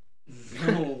jail.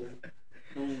 No.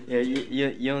 No. Yeah,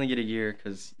 you only get a year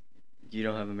because you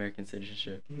don't have American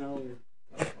citizenship. No.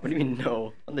 What do you mean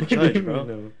no? I'm the judge, bro.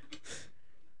 No.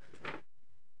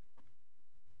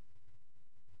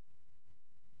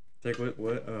 Derek,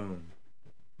 what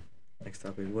next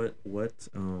topic. What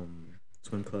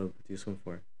swim club do you swim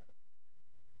for?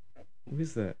 Who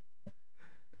is that?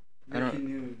 I don't- Breaking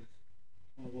news.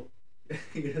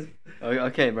 Yes.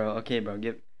 Okay, bro.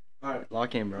 Get Alright.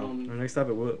 lock in, bro. Our next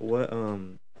topic. What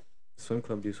swim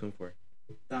club do you swim for?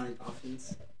 Downey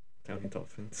Dolphins. Downey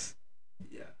Dolphins.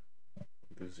 Yeah.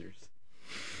 Losers.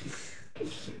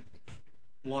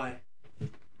 Why?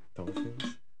 Dolphins?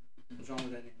 What's wrong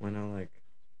with that name? Why not like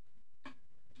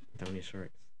Downey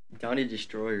Sharks? Downey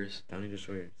Destroyers. Downey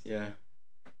Destroyers. Yeah.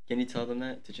 Can you tell them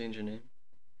that to change your name?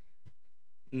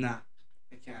 Nah,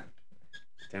 I can't.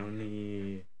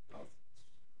 Downey Dolphins.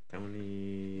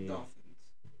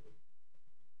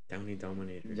 Downey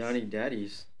Dominators. Downey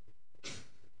Daddies.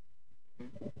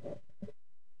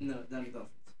 No, Downey Dolphins.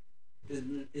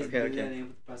 It's Okay, been okay. that name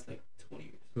for the past like 20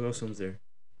 years. Who else swims there?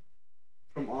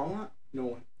 From Alma? No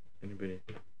one. Anybody?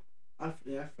 I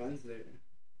have friends there.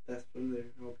 That's from there,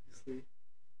 obviously.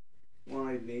 Want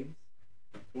like names?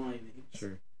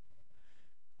 Sure.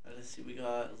 Let's see. We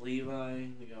got Levi.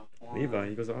 We got Juan. Levi,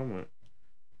 he goes to Almont.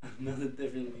 Another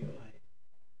different Levi.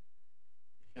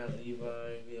 We got Levi.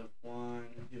 We have Juan.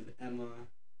 We have Emma.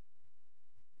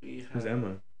 We have. Who's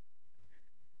Emma?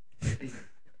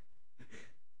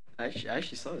 I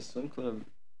actually saw a swim club.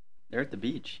 They're at the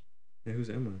beach. Yeah, who's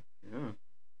Emma? Yeah.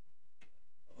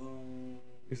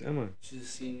 Who's Emma? She's a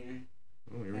senior.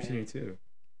 Oh, you're senior too.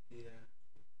 Yeah.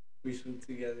 We swim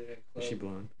together at club. Is she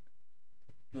blonde?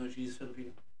 No, she's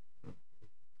Filipino.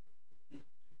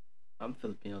 I'm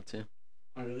Filipino too.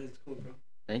 Oh, really? It's cool, bro.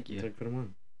 Thank you. Derek, put him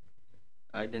on.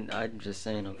 I'm just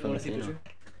saying I'm You want to see a Filipino.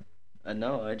 picture?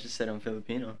 No, I just said I'm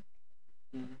Filipino.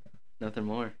 Mm-hmm. Nothing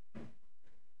more.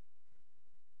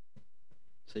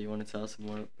 So you want to tell us a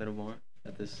little more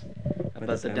about this the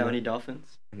Emma? Downey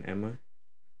Dolphins? And Emma?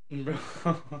 Bro.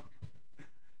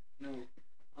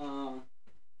 No.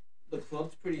 The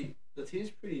club's pretty. The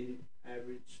team's pretty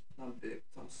average. Not big.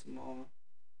 It's not small.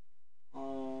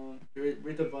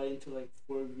 We're divided into like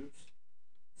 4 groups.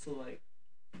 So like,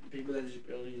 people that just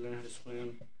barely learn how to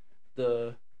swim,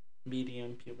 the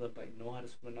medium people that like know how to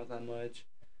swim not that much,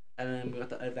 and then we got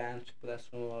the advanced people that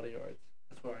swim a lot of yards.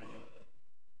 That's where I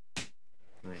am.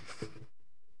 Nice.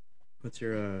 What's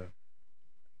your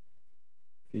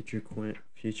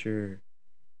future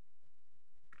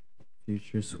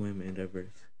swim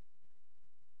endeavors?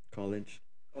 College?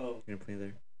 Oh, You're gonna play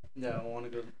there? yeah, I want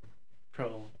to go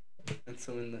pro and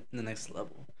swim in the next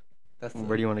level. That's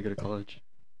Where do you want to go to college?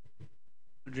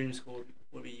 dream school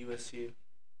would be USC.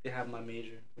 They have my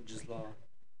major, which is law.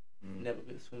 Never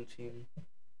been swim team.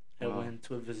 I Wow. went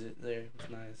to a visit there. It was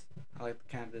nice. I like the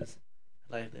campus.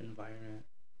 I like the environment.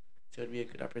 So it'd be a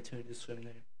good opportunity to swim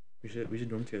there. We should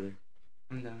dorm together.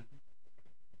 I'm down.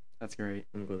 That's great.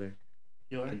 I'm gonna go there.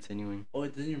 You are? Continuing. Oh,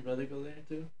 didn't your brother go there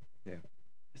too? Yeah.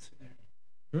 It's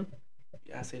there. Hmm?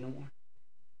 Yeah, say no more.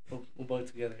 We'll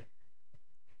bunk together.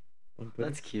 Bunk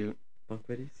That's buddies? cute. Bunk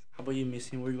buddies? How about you,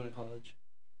 Missy? Where are you going to college?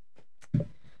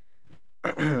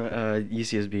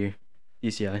 UCSB,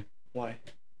 UCI, Why?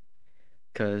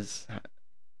 cause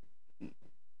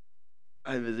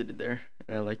I visited there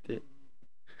and I liked it.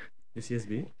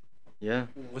 UCSB? Yeah,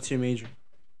 What's your major?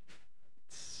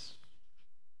 it's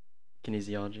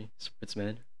kinesiology, sports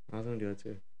med. I was gonna do that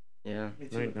too. Yeah, Me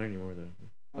Not anymore though.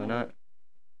 why not?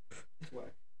 It's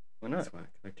whack. Why not? It's whack,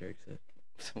 like Derek said.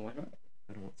 So why not?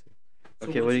 I don't want to. So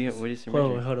Okay, what do you say?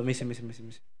 Hold on, Missy.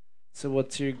 So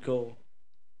what's your goal?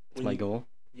 What's my goal?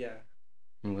 Yeah.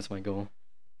 What's my goal?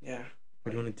 Yeah.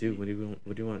 What do you want to do?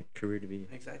 What do you want career to be?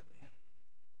 Exactly.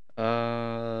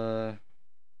 I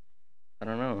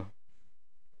don't know.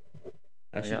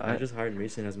 Actually, Yeah, I just hired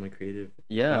Mason as my creative.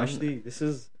 Yeah, Actually, this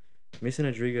is Mason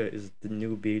Endriga is the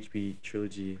new BHB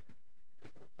Trilogy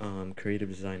creative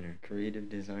designer. creative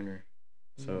designer.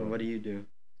 So What do you do?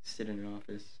 Sit in an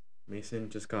office. Mason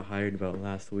just got hired about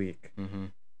last week. Mm-hmm.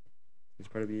 He's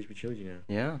part of BHB Trilogy now.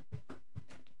 Yeah.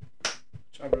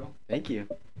 Try, bro. Thank you.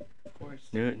 Of course.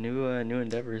 New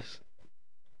endeavors.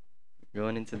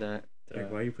 Going into that.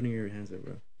 Derek, why are you putting your hands up,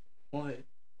 bro? What?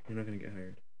 You're not gonna get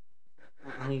hired.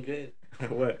 I'm good.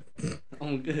 What?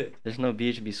 I'm good. There's no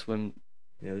BHB swim.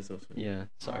 Yeah, there's also. Yeah.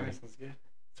 Sorry. Alright, sounds good.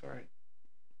 It's alright.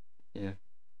 Yeah.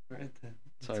 Alright then.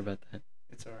 Sorry about that.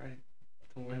 It's alright.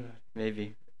 Don't worry about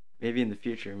it. Maybe in the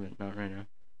future, but not right now.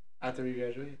 After we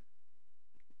graduate.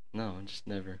 No, just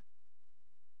never.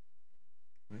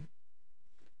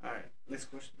 Alright. Next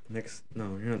question. Next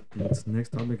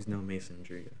topic is now Mason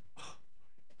Endriga.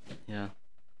 Yeah.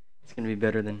 It's gonna be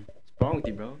better than. What's wrong with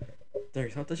you, bro?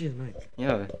 Derek, stop touching his mic.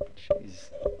 Yeah. Jeez.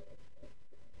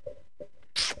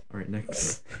 All right,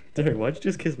 next. Derek, why'd you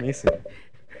just kiss Mason?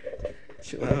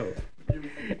 Chill out.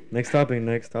 Next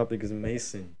topic is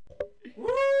Mason.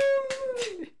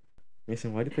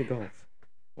 Mason, why do you play golf?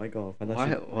 Why golf?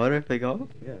 Why do I play golf?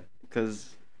 Yeah.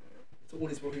 Because It's the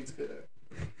only sport he's good at.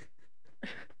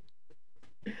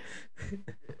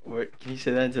 what? Can you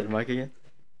say that into the mic again?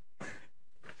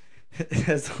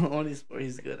 That's the only sport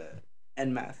he's good at.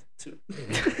 And math, too.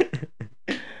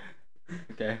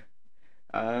 Okay.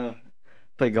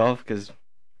 Play golf because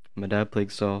my dad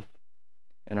played golf,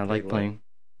 and I Play like what? playing.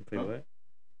 You play Huh? what?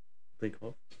 Play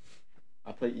golf?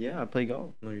 I play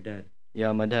golf. No, your dad.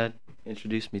 Yeah, my dad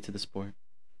introduced me to the sport.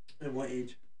 At what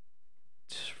age?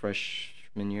 It's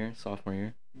freshman year, sophomore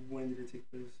year. When did it take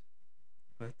place?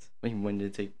 What? When did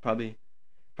it take?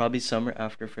 Probably summer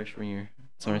after freshman year.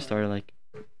 That's when I started like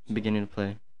beginning to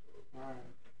play.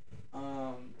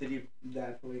 Alright. Did your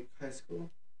dad play high school?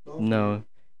 golf? No,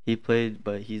 he played,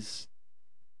 but he's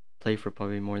played for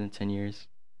probably more than 10 years.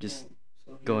 Just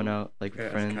So he- going out like with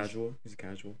Okay, friends. casual. He's a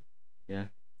casual. Yeah,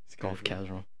 He's golf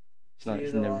casual. It's So not. he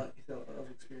He's has a never. lot of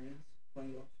experience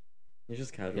playing golf. He's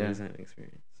just casual. Yeah. He's not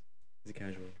experience. He's a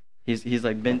casual. He's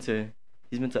like been to.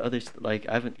 He's been to other like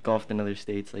I haven't golfed in other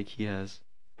states like he has.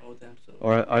 Oh damn! So.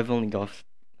 Or I've only golfed.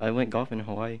 I went golfing in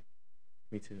Hawaii.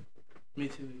 Me too. Me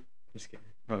too. Just kidding.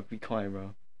 Bro, be quiet,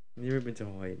 bro. You never been to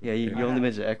Hawaii? Yeah, you I only have.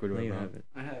 been to Ecuador, No, you bro. haven't.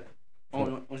 I have. Oh. Oh,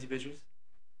 want to see pictures?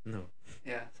 No,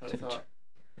 Yeah. So I thought.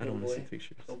 I don't want to see boy.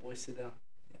 pictures. Oh boy, sit down.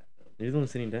 Yeah. You're the one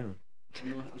sitting down.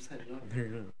 I'm sitting up. No, you're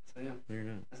not. Yes, I am. No, you're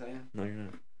not. Yes, I am. No, you're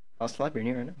not. I'll slap your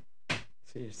knee right now.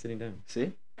 See, you're sitting down.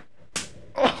 See?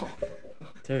 Oh.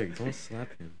 Derek, don't slap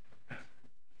him.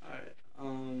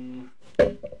 Alright.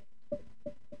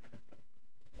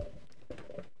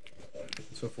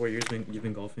 So 4 years you've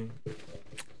been golfing?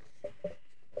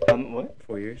 What?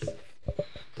 4 years?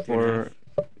 For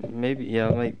maybe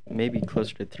maybe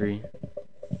closer to 3.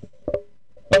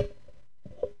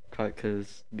 Probably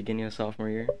because beginning of sophomore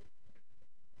year.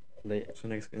 Late. So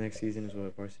next season is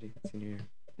what, varsity? Senior year?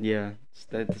 Yeah,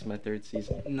 that's my 3rd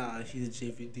season. Nah, he's a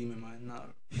JV demon, man. Nah,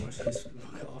 varsity's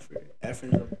golfer.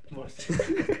 Effrin's a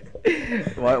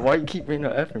varsity. why you keep bringing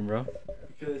up effing, bro?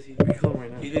 Because he. We call him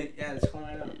right now. He didn't. Yeah, it's calling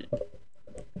right now.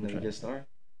 No, you get star.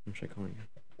 I'm sure calling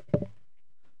you.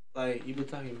 Like you've been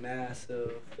talking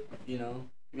massive, you know.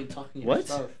 You've been talking your What?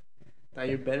 stuff. That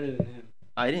you're better than him,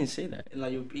 I didn't say that. and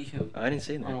like you beat him I didn't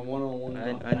say on a that. one-on-one.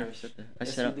 I never said that.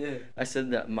 Yes, I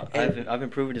said that Hey. I've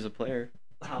improved as a player.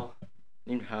 How?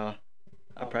 You know how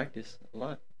I How? practice a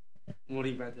lot. What do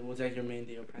you practice? What's like your main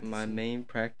day of practice? My main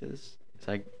practice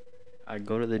is I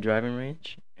go to the driving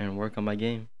range and work on my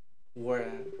game Where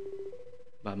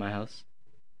at? by my house,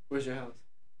 Where's your house?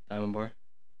 Diamond Bar.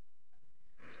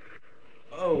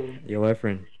 Oh. Yo, my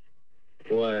friend.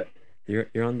 What? You're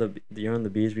on the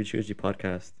BHB Trilogy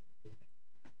Podcast.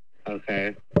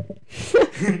 Okay.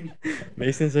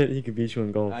 Mason said he could beat you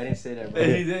in golf. I didn't say that, How bro.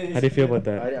 do you feel about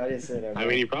that? I didn't say that, bro. I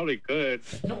mean, he probably could.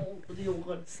 No, you don't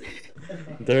want to say.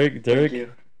 Thank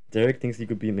you. Derek thinks he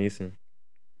could beat Mason.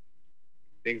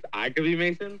 Thinks I could be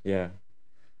Mason? Yeah.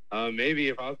 Maybe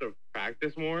if I was to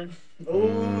practice more.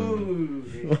 Ooh,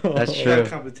 That's you true. got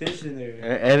competition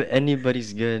there.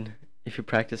 Anybody's good if you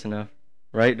practice enough,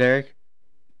 right, Derek?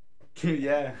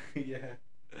 yeah.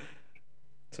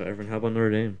 So everyone, how about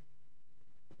Notre Dame?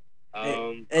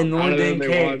 And out Notre of Dame them,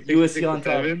 they won came. USC 66 on to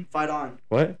top. 7. Fight on.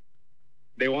 What?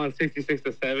 They won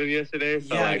 66-7 yesterday.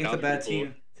 So Yeah, like, against a that bad was pretty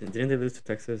team. Didn't they lose to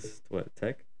Texas? What,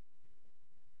 Tech? Cool.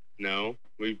 No,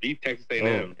 we beat Texas Oh,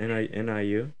 A&M.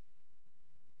 NIU.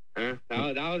 Huh?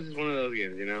 That was just one of those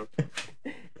games, you know.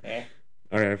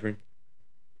 All right, Efren.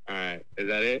 All right, is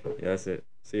that it? Yeah, that's it.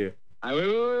 See you.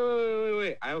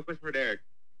 Wait. I have a question for Derek.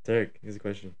 Derek, here's a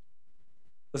question.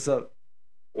 What's up?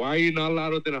 Why are you not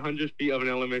allowed within 100 feet of an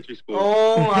elementary school?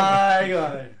 Oh my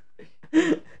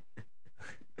god.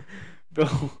 Bro,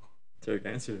 Derek,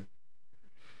 answer.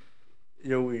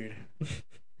 you're weird.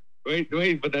 Wait,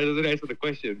 but that doesn't answer the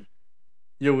question.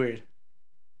 You're weird.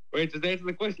 Wait, just answer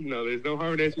the question though. There's no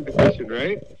harm in answering the question,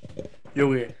 right? You're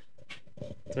weird.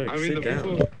 Derek, I mean, sit the down.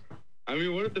 people. I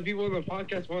mean, what if the people on the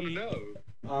podcast want to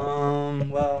know?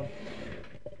 Well,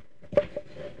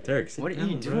 Derek, sit What are down,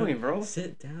 you doing, bro?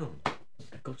 Sit down.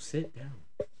 Go sit down.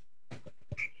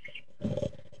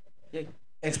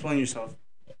 explain yourself.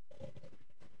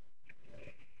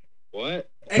 What?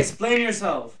 Explain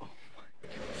yourself.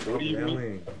 Stop do you mean?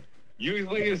 yelling. You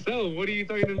explain yourself. What are you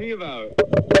talking to me about?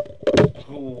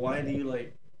 Why do you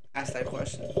ask that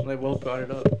question? What brought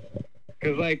it up?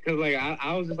 Cause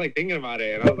I was just thinking about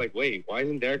it, and I was like, wait, why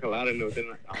isn't Derek allowed in within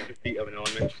 100 feet of an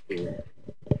elementary school?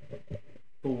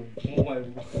 Oh my,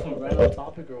 right on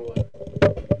topic or what?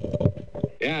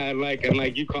 Yeah,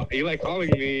 and you calling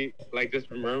me, just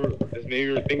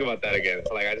maybe think about that again.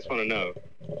 So I just want to know.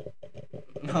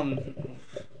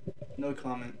 No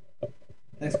comment.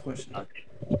 Next question. All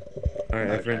right,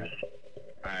 Efren.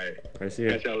 All right, All right, see you.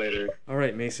 catch y'all later. All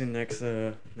right, Mason. Next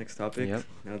topic. Yep.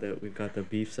 Now that we've got the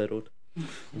beef settled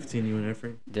between you and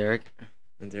Efren Derek,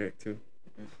 and Derek too.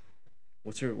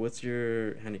 What's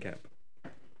your handicap?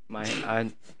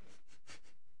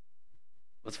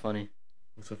 What's funny?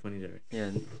 What's so funny, Derek?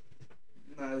 Yeah,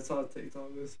 Nah, it's all TikTok.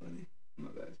 It's funny. My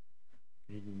bad.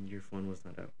 Your phone was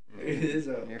not out. It is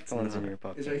out. your phone's in not. your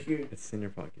pocket. It's right here. It's in your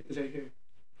pocket. It's right here.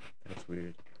 That's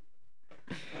weird.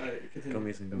 Alright, Go, continue.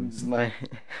 Mason. Go. My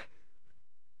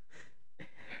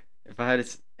if I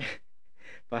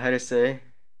had to say,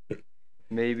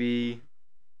 maybe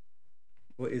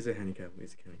What is a handicap? What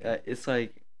is a handicap? it's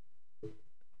like,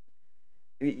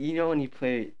 you know, when you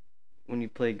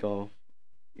play golf,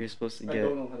 you're supposed to I get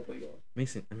don't know how to play golf.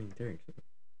 Mason. I mean Derek.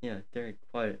 Derek,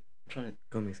 quiet. I'm trying to,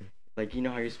 Go, Mason. you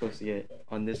know how you're supposed to get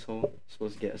on this hole, you're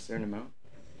supposed to get a certain amount,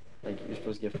 you're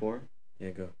supposed to get 4, Yeah,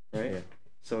 go. right? Yeah.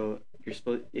 So you're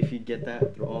supposed, if you get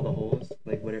that through all the holes,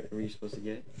 whatever you're supposed to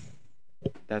get,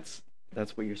 that's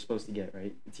what you're supposed to get,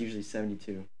 right? It's usually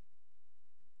 72.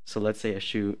 So let's say I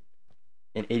shoot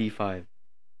an 85.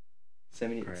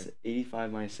 70, Alright.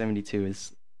 85 minus 72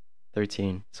 is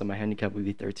 13. So my handicap would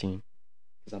be 13,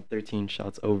 because I'm 13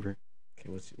 shots over. Okay,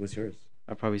 what's yours?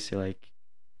 I'd probably say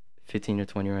 15 or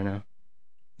 20 right now.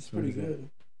 It's pretty good.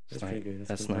 That's It's pretty good.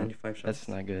 that's good. not- 95 shots. That's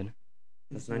not good.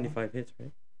 That's 95 hits,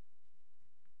 right?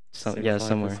 So 75 yeah, plus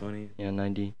somewhere. 20. Yeah,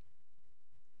 90,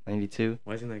 92.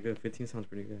 Why isn't that good? 15 sounds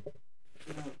pretty good.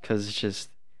 Because it's just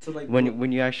So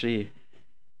when you actually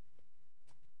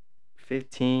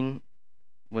 15,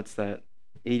 what's that?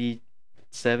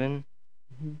 87.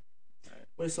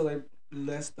 wait, so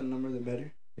less the number the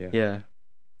better. Yeah.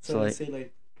 So So, let's say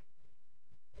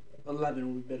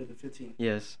 11 would be better than 15.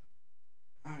 Yes.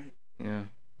 All right. Yeah.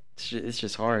 It's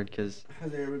just hard because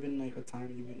Has there ever been a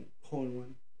time you've been hole in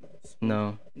one?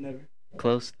 no, Never.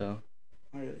 close though.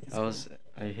 All right.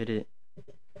 I hit it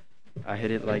I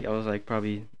was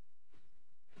probably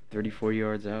 34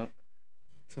 yards out.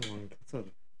 That's a long.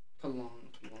 a long.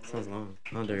 Sounds long.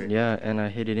 Not Derek. Yeah, and I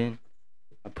hit it in.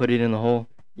 I put it in the hole.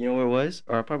 You know where it was?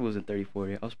 Or I probably wasn't 30,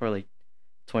 40. I was probably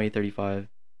 20, 35.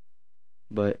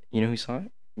 But you know who saw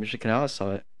it? Mr. Canales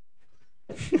saw it.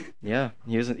 Yeah,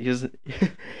 here's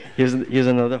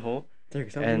another hole.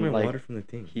 Derek, stop And, getting my like, water from the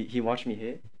thing. He watched me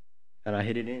hit, and I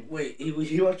hit it in. Wait,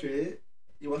 you watch your hit?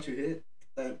 You watch your hit?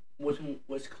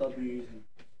 Which club are you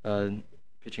using?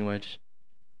 Pitching wedge,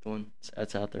 the one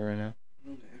that's out there right now.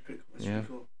 Okay, pretty cool. That's Yeah. pretty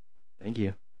cool. Thank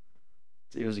you.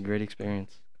 It was a great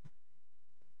experience.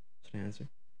 Should I answer?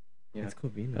 Yeah. That's cool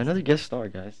being. Another guest star,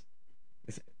 guys.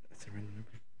 That's a random number.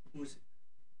 Who's it?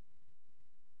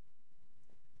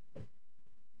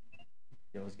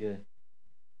 Yo, what's good?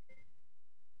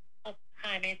 Oh,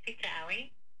 hi, may I speak to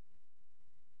Allie?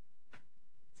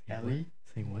 Ellie?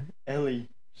 Saying what? Ellie.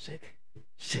 Shit.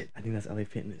 I think that's LA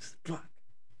Fitness. Fuck.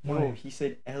 No, he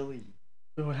said Ellie.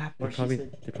 Wait, what They happened? she probably,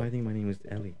 said- they probably think my name was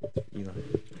Ellie. It's Elon.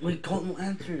 Wait, don't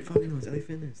answer. Fuck no, it's LA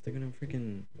Fitness. They're gonna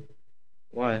freaking.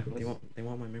 Why? They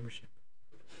want my membership.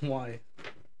 Why?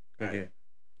 Okay.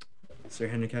 So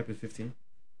your handicap is 15?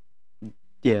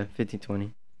 Yeah,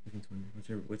 15-20.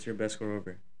 15-20. What's your best score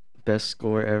over? Best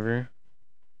score ever.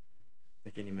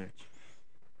 Like any match.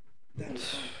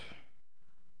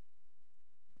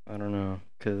 I don't know,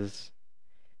 cause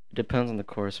it depends on the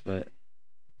course, but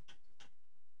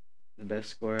the best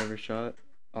score I ever shot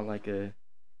on like a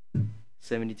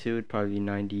 72 would probably be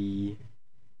 90,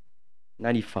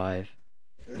 95,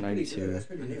 92.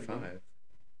 95.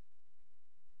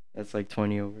 That's like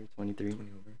 20 over, 23, 20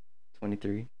 over.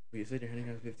 23. Wait, you said your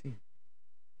handicap is 15?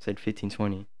 Said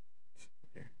 15-20.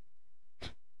 There.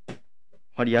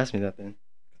 Why do you ask me that then?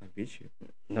 I beat you.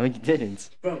 No, you didn't.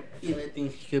 Bro, Eli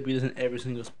thinks he could beat us in every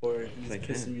single sport. He's I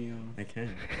pissing can. me off. I can.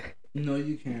 No,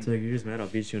 you can't. So you're just mad I'll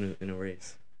beat you in a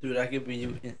race. Dude, I can beat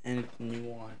you in anything you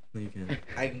want. No, you can.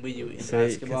 I can beat you in Say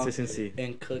basketball, consistency.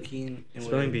 in cooking, and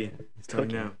Spelling whatever. bee.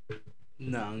 Starting now.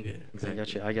 No, I'm good.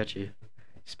 Exactly. I got you.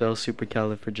 Spell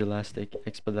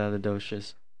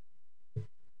supercalifragilisticexpialidocious.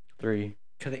 3.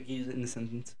 Can I use it in a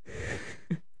sentence?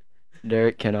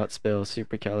 Derek cannot spell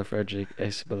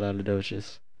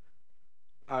supercalifragilisticexpialidocious.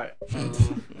 Alright.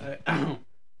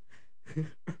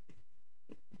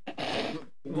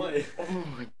 What? Oh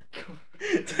my god.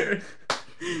 Derek,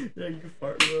 you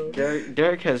fart, bro.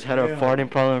 Derek has had a Yeah. farting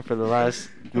problem for the last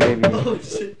maybe Oh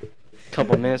shit.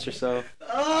 couple minutes or so.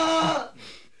 Ah!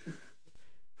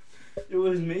 It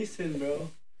was Mason, bro.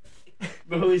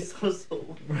 Bro, he's so.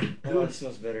 Oh, it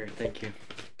smells better. Thank you.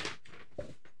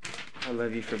 I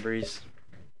love you, Febreze.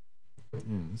 Yeah,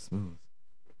 it smells.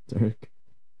 Derek.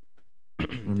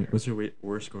 What's your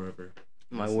worst score ever?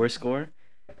 My worst score?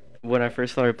 When I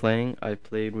first started playing, I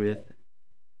played with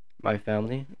my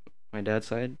family, my dad's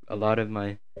side. A lot of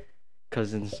my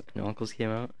cousins and uncles came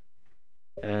out,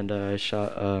 and I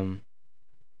shot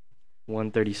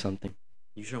 130 something.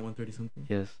 You shot 130 something?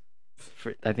 Yes,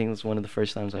 I think it was one of the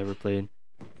first times I ever played.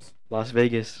 Las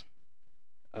Vegas.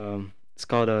 It's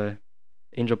called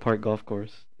Angel Park Golf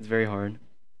Course. It's very hard.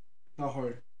 Not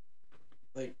hard.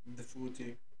 Like the food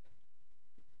too.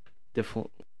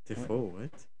 Difficult. Default, what?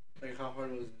 Like how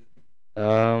hard was it?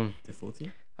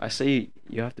 Defaulty? I say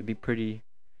you have to be pretty.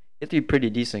 You have to be pretty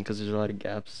decent because there's a lot of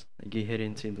gaps. Like you hit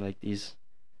into like these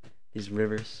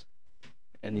rivers,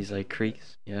 and these like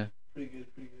creeks. Yeah. Pretty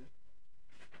good, pretty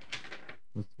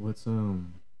good. What are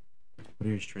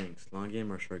your strengths? Long game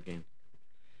or short game?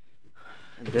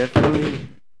 Definitely,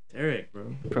 Derek,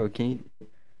 bro. bro. Can you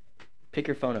pick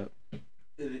your phone up?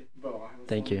 Bro, I have a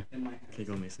Thank phone you. in my hand. Okay,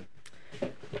 go Mason.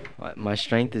 My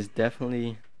strength is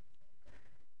definitely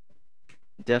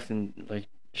like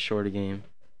shorter game.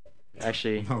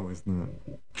 Actually, No, it's not.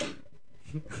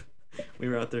 We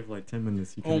were out there for like 10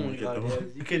 minutes. You Oh couldn't my get god, the yeah. ball.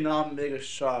 You cannot make a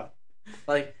shot.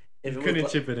 Like if You it couldn't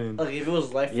was chip it in. like if it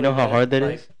was life. you know or how death, hard that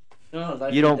like, is. You know,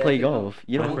 life You or don't death, play you know? golf.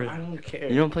 You I don't. I don't care.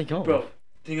 You don't play golf. Bro,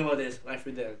 think about this. Life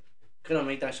or death. Couldn't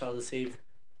make that shot to save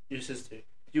your sister.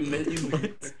 You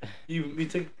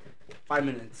took 5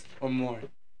 minutes or more.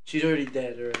 She's already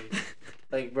dead already.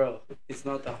 Like, bro, it's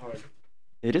not that hard.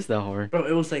 It is that hard. Bro,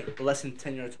 it was like less than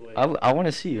 10 yards away. I want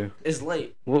to see you. It's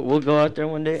late. We'll go out there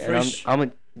one day, and First- I'm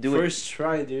gonna do it. First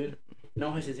try, dude.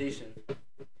 No hesitation.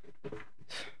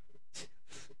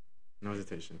 No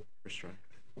hesitation. First try.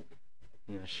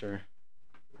 Yeah, sure.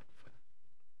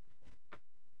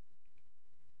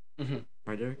 Mm-hmm.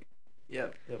 Right, Derek?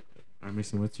 Yep. Alright,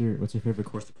 Mason, what's your favorite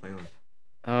course to play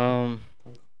on?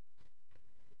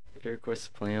 Favorite course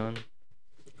to play on?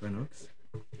 Grand Oaks?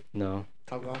 No,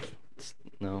 Top off.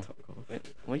 no. Top golf.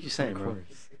 Wait, what are you saying, bro?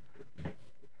 Course.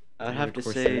 I'd You know have what to a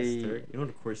course is, say. Derek? You know what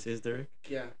a course is, Derek?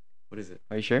 Yeah. What is it?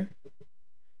 Are you sure?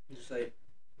 Just like,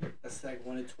 that's like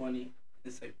 1 in 20.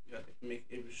 It's like, you gotta make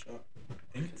every shot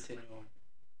and continue on.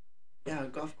 Yeah,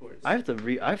 golf course. I have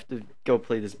to go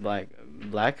play this black.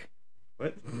 What?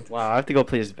 Wow, I have to go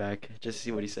play this back just to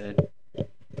see what he said.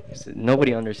 He said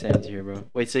nobody understands here, bro.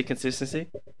 Wait, say consistency.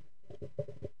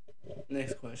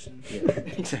 Next question. Yeah,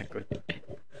 exactly.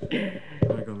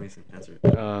 Alright, go Mason. Answer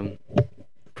it.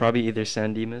 Probably either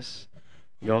San Dimas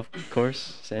Golf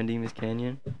Course, San Dimas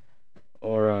Canyon,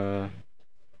 or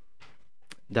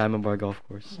Diamond Bar Golf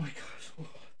Course. Oh my gosh, what?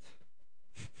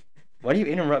 Why do you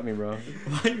interrupt me, bro?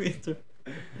 Why you answer?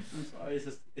 I'm sorry,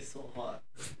 it's so hot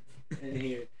in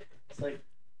here. It's like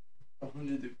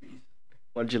 100 degrees.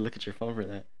 Why did you look at your phone for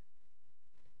that?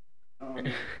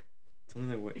 It's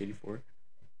only like what, 84?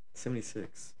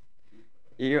 76.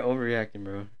 You're overreacting,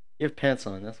 bro. You have pants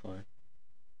on, that's why.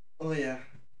 Oh yeah,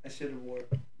 I should have wore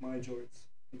my jorts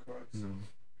and Crocs. No.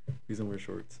 Please don't wear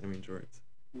shorts. I mean jorts.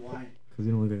 Why? Because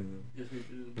you don't look good in them. Yes, we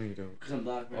do. No, you don't. Because I'm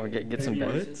black. Or Right? get some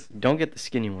Maybe baggy. racist? Don't get the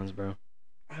skinny ones, bro.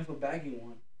 I have a baggy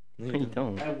one. No, No, you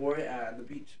don't. I wore it at the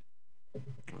beach. Oh,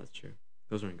 that's true.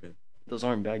 Those aren't good. Those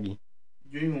aren't baggy.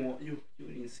 You didn't even want, you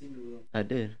didn't even see me with them. I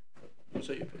did. I'll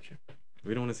show you a picture.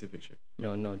 We don't want to see a picture.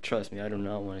 No, trust me. I do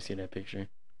not want to see that picture.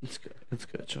 It's good. It's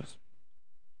good. Trust.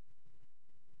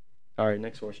 All right,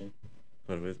 next question.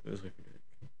 But it was way for good.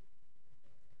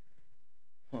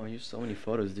 Oh, you have so many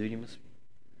photos, dude. You must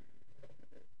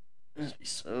be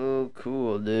so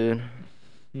cool, dude.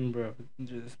 Bro,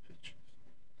 do this picture.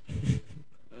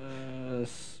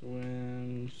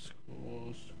 Swim,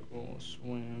 school,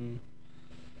 swim.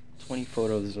 20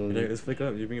 photos. Hey, let's flick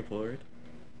up. You bring a Polaroid?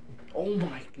 Oh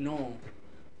my, no.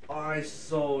 I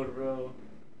sold, bro.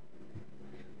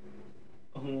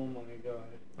 Oh my god.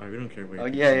 Alright, we don't care. Oh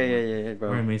yeah, bro.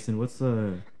 Alright, Mason, what's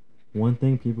the one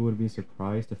thing people would be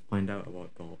surprised to find out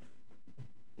about golf?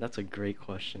 That's a great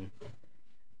question.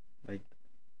 Like,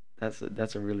 that's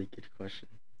a really good question.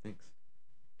 Thanks.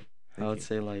 I would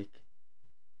say like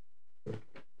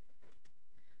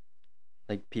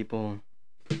people,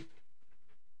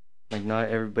 like not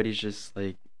everybody's just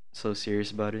like so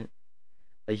serious about it.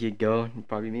 Like you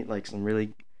probably meet like some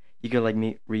really, you could like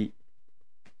meet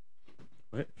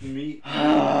What? Me?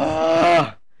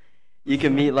 you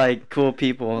can meet like cool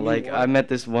people. Meet Like what? I met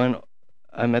this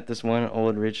one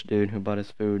old rich dude who bought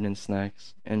us food and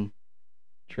snacks and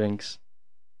drinks.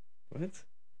 What?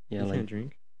 Yeah, You like can't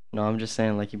drink? no, I'm just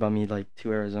saying like he bought me like 2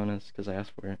 Arizonas because I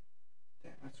asked for it.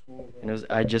 Damn, that's cool, bro. And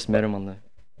I just met him on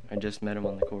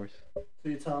the course. So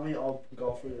you tell me all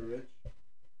golfers are rich?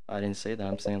 I didn't say that.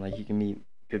 I'm saying like you can meet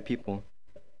good people.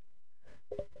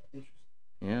 Interesting.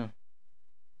 Yeah.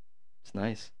 It's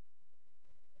nice.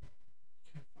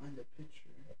 Can't find a picture.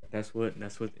 That's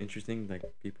what's interesting. Like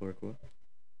people are cool.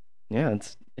 Yeah,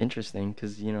 it's interesting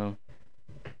because you know,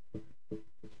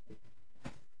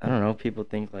 I don't know. People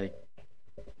think like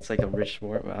it's like a rich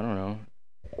sport, but I don't know.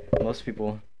 Most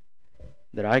people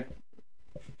that I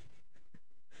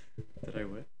Did I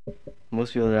what?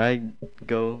 most people that I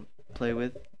go play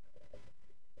with,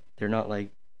 they're not like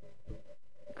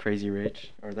crazy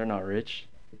rich, or they're not rich.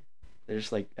 They're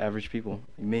just like average people,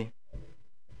 like me.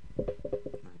 Nice.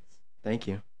 Thank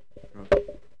you. Bro.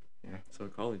 Yeah. So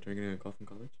college, are you gonna golf in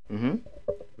college? Mhm.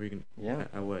 Where you gonna? Yeah.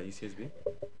 At what? UCSB?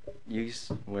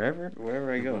 Wherever I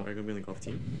Are go. you gonna be in the golf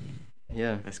team?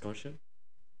 Yeah. A scholarship?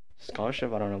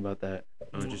 Scholarship? I don't know about that.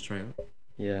 Oh, just try out.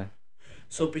 Yeah.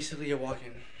 So basically, you're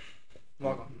walking.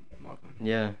 Walk on.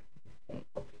 Yeah.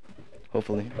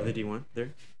 Hopefully. Are they D1 there?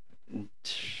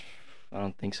 I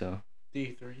don't think so.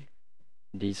 D3.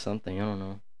 D something. I don't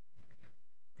know.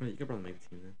 Bro, you could probably make the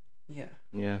team then. Yeah.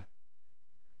 Yeah.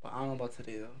 But I don't know about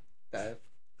today, though. That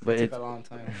But took it's a long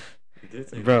time. It did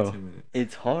take Bro, 10 minutes.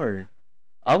 it's hard.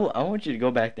 I want you to go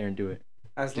back there and do it.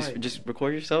 As Just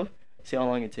record yourself. See how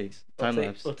long it takes. Time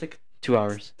lapse. It'll take 2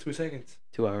 hours. 2 seconds.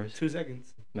 2 hours 2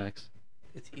 seconds. max.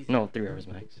 It's easy. No, 3 hours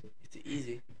max. It's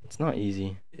easy. It's not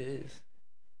easy. It is.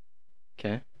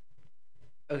 Okay.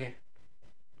 Okay.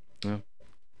 Yeah.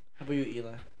 How about you,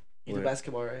 Eli? You do What?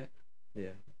 basketball, right? Yeah.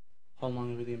 How long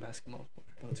have you been doing basketball for?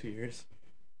 About 2 years.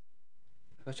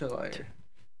 Such a liar.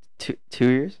 2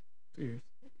 years. 2 years.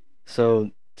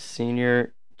 So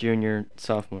senior, junior,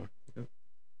 sophomore. Yep.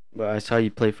 But I saw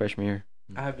you play freshman year.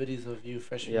 I have videos of you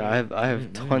freshman Yeah, year. I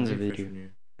have tons of videos. videos.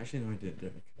 Actually, no, I did,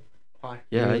 Derek. Why?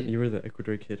 Yeah. You were the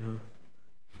Ecuador kid,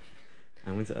 huh?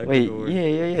 I went to Wait. Ecuador.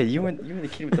 Yeah. You were the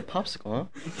kid with the popsicle,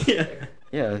 huh? Yeah.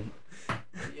 Yeah.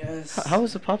 Yes. How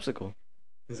was the popsicle?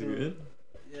 Is it good?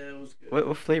 Yeah, it was good.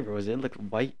 What flavor was it? It looked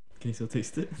white. Can you still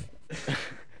taste it?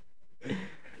 It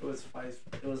was five.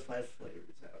 It was 5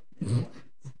 flavors out. in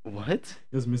one. What?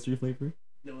 It was mystery flavor.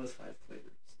 There was 5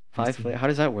 flavors. 5 flavor? How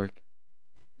does that work?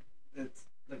 It's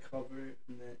the cover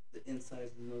and then the inside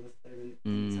is another flavor. And the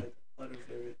Mm. inside the other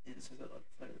flavor. Inside the other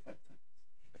flavor 5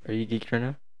 times. Are you geeked right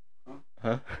now?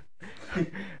 Huh?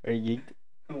 Are you geeked?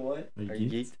 What? Are Are you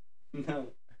you geeked? geeked?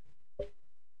 No.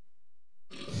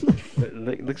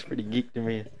 Looks pretty geeked to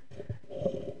me.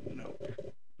 No.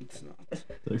 It's not.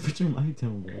 Like, put your mic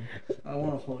down, bro. I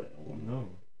want to hold it. No.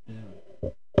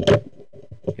 Yeah.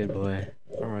 Good boy.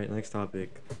 Alright, next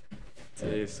topic.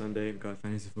 Today is Sunday. We've got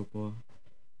fantasy football.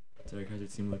 Derek, how's your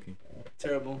team looking?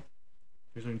 Terrible.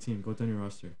 Here's on your team. Go down your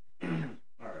roster.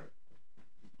 Alright.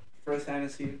 First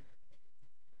fantasy.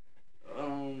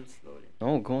 Slowly.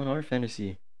 Oh, go on our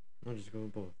fantasy. No, just go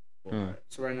with both. Hmm.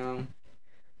 So right now,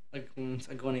 I'm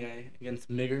going against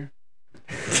Migger.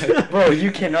 Bro,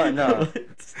 you cannot know.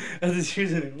 That's his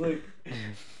username. Look,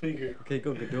 Migger. Okay,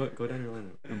 go down your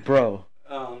lineup. Bro.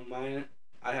 Mine.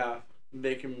 I have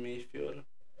Baker Mayfield.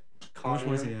 How much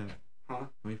points do Connor. you have? Huh? How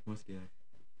many points do you have?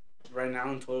 Right now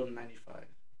in total 95.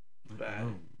 It's bad.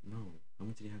 No. How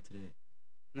much did you have today?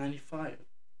 95.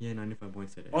 Yeah, 95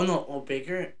 points today. Oh no. Oh,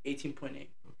 Baker 18.8. Okay.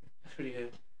 That's pretty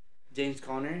good. James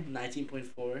Conner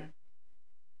 19.4.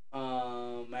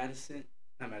 Matt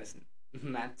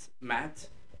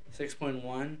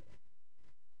 6.1.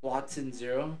 Watson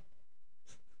 0.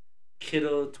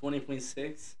 Kittle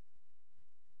 20.6.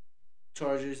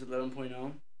 Chargers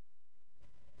 11.0.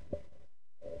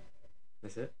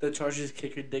 That's it? The Chargers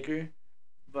kicker Dicker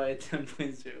by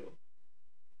 10.0.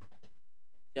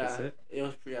 Yeah, That's it? it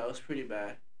was pretty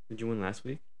bad. Did you win last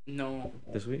week? No,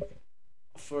 This week?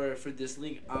 for this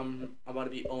league, I'm about to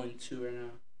be 0-2 right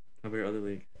now. How about your other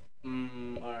league?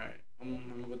 Alright. I'm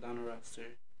gonna go down the roster.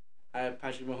 I have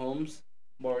Patrick Mahomes,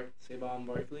 Saquon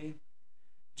Barkley,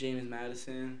 James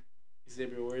Madison,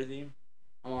 Xavier Worthy,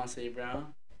 Amon-Ra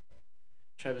Brown,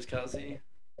 Travis Kelce,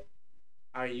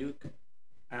 Ayuk,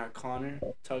 I have Connor,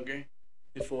 Tugger,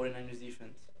 and 49ers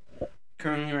defense.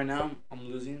 Currently right now, I'm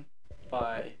losing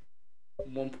by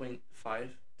 1.5.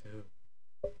 To who?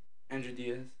 Andrew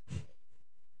Diaz.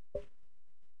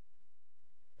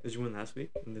 Did you win last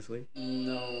week in this league?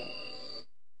 No,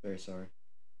 Very sorry.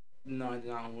 I did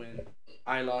not win.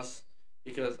 I lost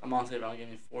because Amon-Ra Brown gave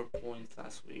me 4 points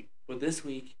last week. But this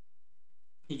week,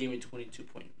 he gave me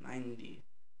 22.90.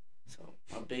 So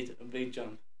a big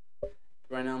jump.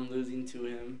 Right now I'm losing to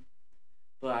him,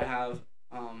 but I have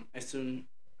I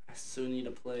still need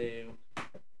to play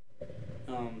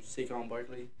Saquon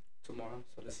Barkley tomorrow.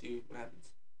 So let's see what happens.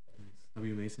 Nice. How about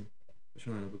you, Mason? What's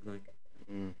your lineup look like?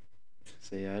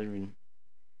 So yeah, I mean,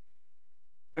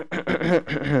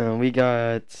 we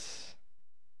got.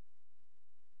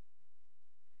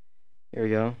 Here we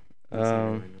go. That's not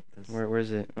your lineup. That's-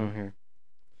 Where's it? Oh, here.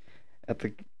 At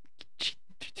the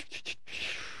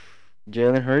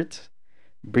Jalen Hurts,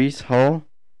 Brees Hall,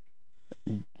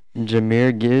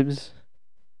 Jahmyr Gibbs,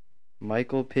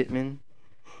 Michael Pittman,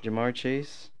 Jamar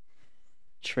Chase,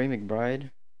 Trey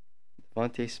McBride,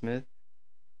 Devontae Smith,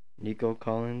 Nico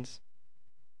Collins.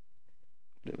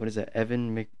 What is that?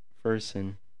 Evan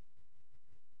McPherson.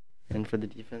 And for the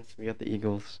defense, we got the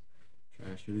Eagles.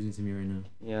 Trash. You're losing to me right now.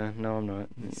 Yeah, no, I'm not.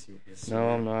 Yes, No,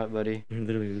 I'm not, buddy. You're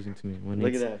literally losing to me.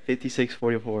 Look at that,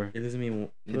 56-44. You're losing me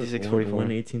 56-44.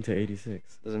 118 to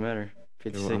 86. Doesn't matter.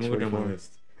 Okay, well, I'm gonna go down my 56-44.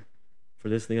 list. For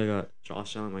this league, I got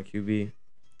Josh Allen, my QB,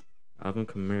 Alvin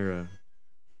Kamara,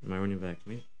 my running back.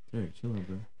 Wait, Derek, chill out,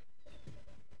 bro.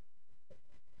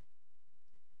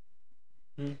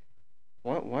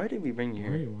 Why did we bring you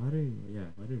here? Why do you?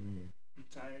 Why did we? I'm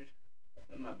tired.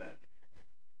 I'm not bad.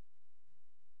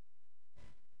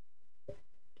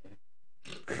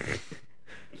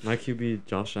 My QB,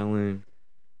 Josh Allen.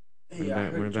 Hey, I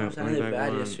heard Josh Allen did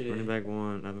bad yesterday. Running back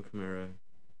 1, Alvin Kamara.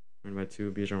 Running back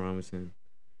 2, B.J. Robinson.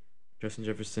 Justin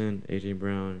Jefferson, A.J.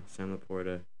 Brown, Sam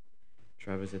Laporta,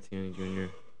 Travis Etienne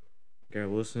Jr., Garrett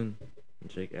Wilson, and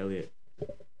Jake Elliott.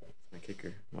 That's my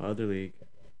kicker. My other league,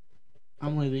 my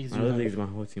other leagues, my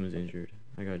whole team is injured.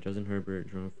 I got Justin Herbert,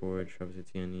 Jerome Ford, Travis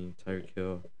Etienne, Tyreek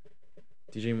Hill,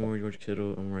 DJ Moore, George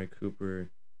Kittle, Amari Cooper,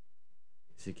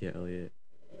 Ezekiel Elliott,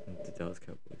 and the Dallas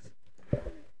Cowboys.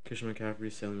 Christian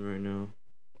McCaffrey's selling right now,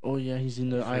 Oh yeah, he's in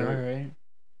the Sure. IR, right?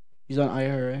 He's on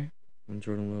IR, right? and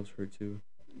Jordan Love's hurt too.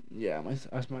 Yeah,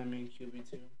 that's my main QB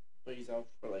too. But he's out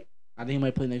for I think he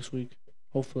might play next week.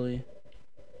 Hopefully.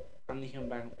 I need him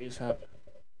back ASAP.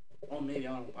 Oh, maybe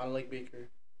I don't know. I like Baker.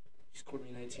 He scored me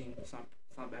 19. It's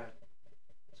not bad.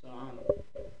 So I don't know.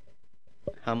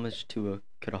 How much Tua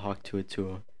could a Hawk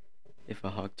Tua if a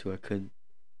Hawk Tua could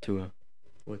Tua?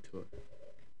 What tour?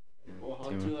 Well, how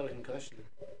Tua. do a concussion?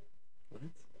 What?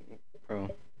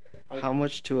 Bro, how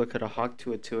much Tua could a Hawk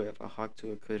Tua if a Hawk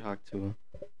Tua could Hawk Tua?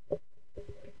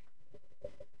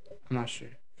 I'm not sure.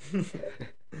 I'm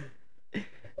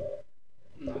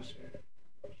not sure.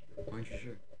 Why aren't you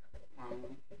sure?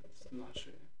 I'm not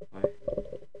sure. Why?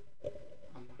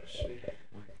 I'm not sure.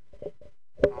 Why?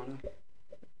 I don't know.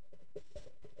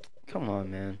 Come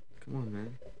on, man. Come on,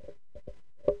 man.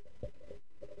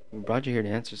 We brought you here to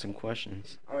answer some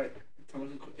questions. Alright.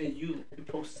 Hey, you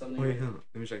posted something. Oh yeah,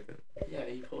 let me check that. Yeah,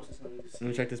 you posted something to see. Let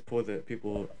me check this poll that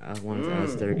people wanted to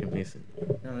ask Derek and Mason.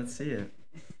 Yeah, let's see it.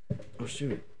 Oh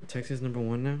shoot, Texas number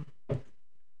 1 now.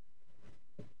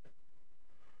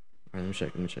 Alright,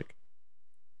 let me check.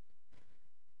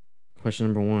 Question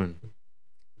number 1.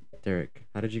 Derek,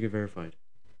 how did you get verified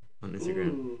on Instagram?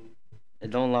 Ooh.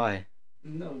 And don't lie.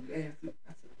 No,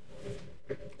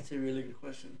 It's a really good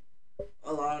question.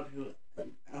 A lot of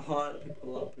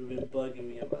people have been bugging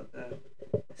me about that.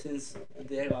 Since the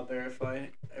day I got verified,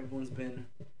 everyone's been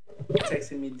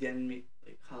texting me, DMing me,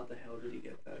 like, how the hell did you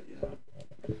get that, you know?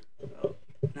 So,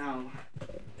 now,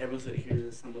 everyone's gonna hear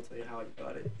this, I'm gonna tell you how I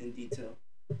got it in detail.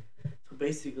 So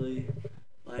basically,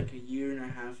 like a year and a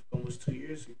half, almost 2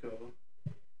 years ago,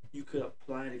 you could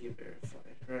apply to get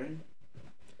verified, right?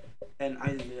 And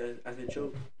I did it as a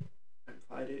joke. I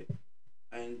applied it.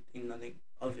 I didn't think nothing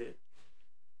of it.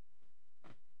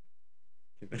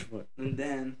 What? And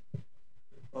then,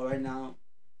 well, right now,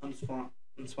 I'm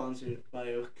sponsored by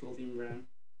a clothing brand,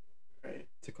 right?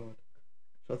 What's it called?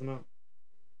 Shout them out.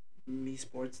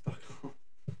 mesports.com.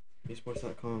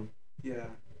 esports.com. Yeah.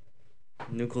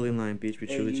 New clothing line, BHB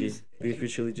Trilogy. use-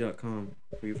 BHBTrilogy.com.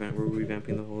 We're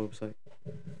revamping the whole website.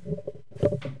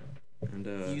 And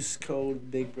Use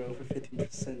code BIGBRO for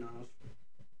 15% off.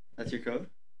 That's your code?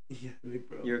 Yeah,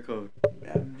 BIGBRO. Your code.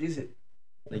 Yeah, use it.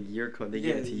 Like your code. They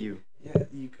give it to you. Yeah,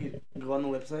 you could go on the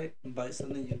website and buy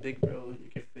something, use BIGBRO, and you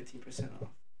get 15% off.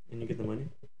 and you get the money.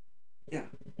 Yeah,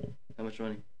 How much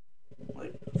money?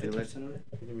 like They let- 50% of it.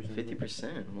 50%.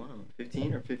 50%. Wow.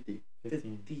 15 or 50?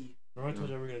 15. 50. Remember I told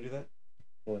you we were gonna do that?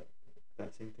 What?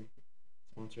 That same thing.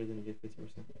 Sponsor, then you get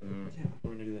 50%. Yeah.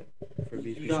 We're gonna do that for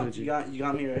BHB You got, Trilogy. you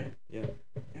got me right. Yeah.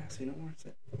 Yeah, say no more.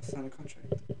 Sign a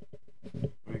contract.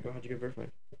 Alright, go. How'd you get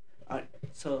verified?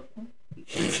 So,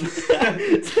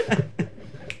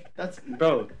 That's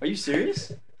bro. Are you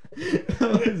serious?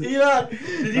 Eli,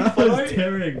 did you fart?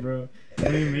 Derek, bro.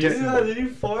 Eli, did you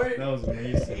fart? That was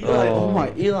amazing. Eli, oh Oh.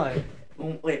 my, Eli.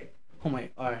 Oh, wait. Oh my,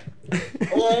 alright.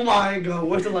 Oh my god,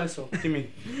 where's the Lysol? Give me.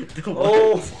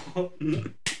 Oh.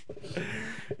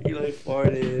 Eli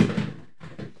farted.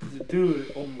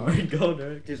 Dude, oh my. Alright, go,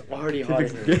 Derek. It's already hot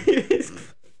in here.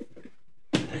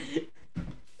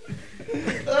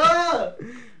 Ah!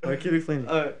 Alright, keep explaining.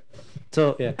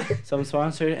 So yeah, so I'm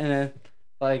sponsored, and then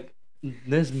like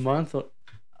this month,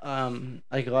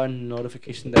 I got a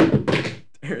notification that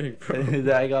Derek, bro.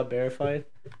 that I got verified,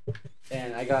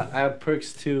 and I have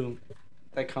perks too,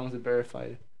 that comes with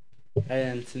verified,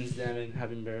 and since then I've been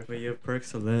having verified. Wait, you have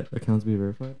perks to let accounts be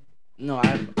verified? No, I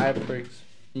have perks.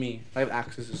 I have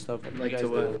access to stuff that you Like guys to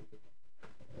what? don't.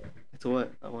 To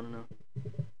what? I want to know.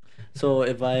 So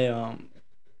if I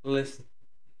list,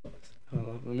 hold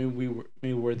on, let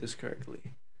me word this correctly.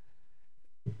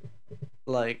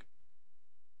 Like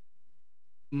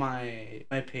my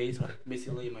page, like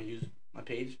basically my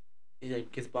page, it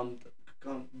like gets bumped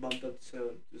up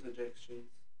to suggestions.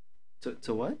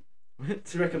 To what? What?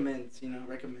 To recommend,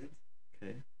 recommend.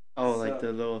 Okay. Oh, like So-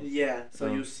 the little. Yeah, so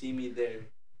Oh. you see me there,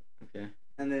 Okay.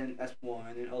 and then that's one,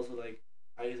 and then also like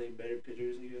I use like better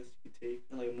pictures, I guess you could take,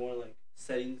 and like more like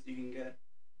settings you can get.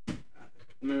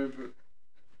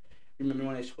 Remember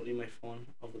when I showed you my phone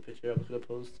of the picture I was gonna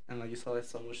post, and like you saw like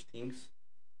so much things.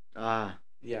 Ah.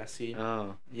 Yeah, see,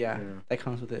 Oh. yeah, Yeah. that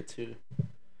comes with it too.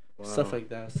 Wow. Stuff like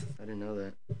that. I didn't know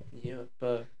that. Yeah,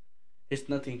 but it's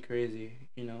nothing crazy,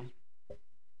 you know.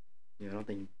 Yeah, I don't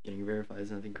think getting verified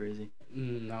is nothing crazy.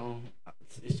 No,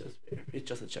 it's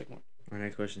just a check mark. Our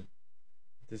next question.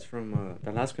 This is from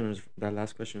that last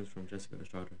question was from Jessica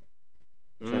Estrada.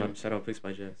 Shout out Picks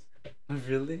by Jess.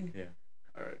 Really? Yeah.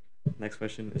 All right. Next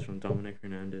question is from Dominic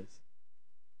Hernandez.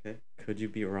 Okay. Could you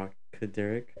beat Rocky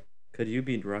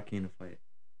in a fight?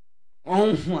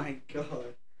 Oh my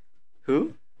god.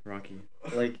 Who? Rocky.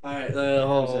 Like. All right.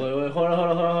 Hold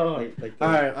on. Like the,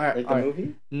 All right. like the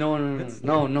movie? No.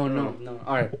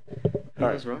 All right. Who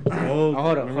was Rocky? Oh, hold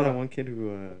on, remember hold that on. one kid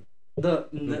who The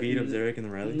beat up Derek in the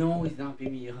rally? No, he's not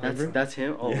beating me. That's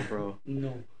him. Oh, Yeah. bro.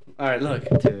 No. All right. Look.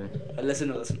 Dude.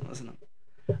 Listen up.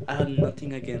 I had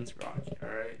nothing against Rocky. All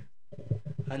right.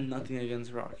 I had nothing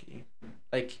against Rocky.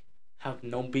 Like, have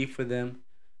no beef with him.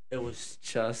 It was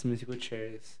just musical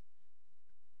chairs.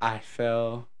 I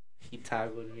fell. He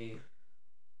tackled me.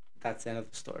 That's the end of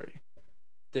the story.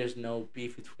 There's no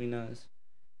beef between us.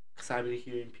 Cause I've been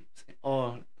hearing people say,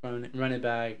 "Oh, run it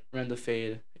back, run the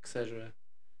fade, etc."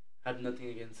 I had nothing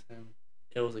against him.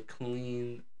 It was a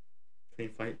clean.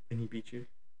 fight and he beat you?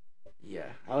 Yeah,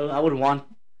 I would want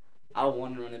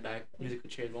to run it back, musical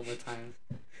chairs one more time,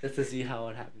 just to see how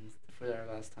it happens for our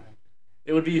last time.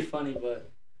 It would be funny, but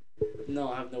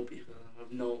no, I have no beef with him. I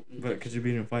have no. But could you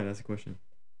beat him in a fight? That's the question.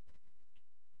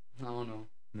 I don't know.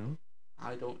 No?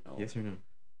 I don't know. Yes or no?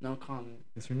 No comment.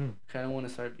 Yes or no? I don't want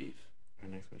to start beef. Our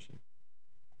next question.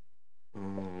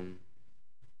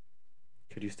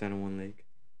 Could you stand on one leg?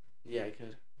 Yeah, I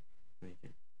could. No, you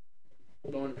can't.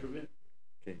 Don't want to prove it.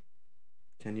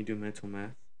 Can you do mental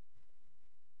math?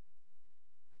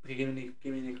 Okay, give me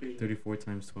an equation. 34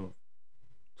 times 12.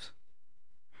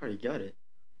 already got it.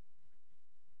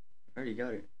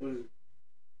 What is it?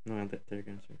 No, that third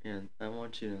answer. Yeah, I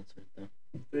want you to answer it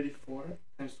though. 34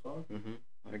 times 12?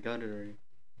 I got it already.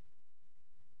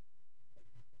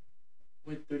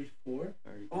 Wait, 34? I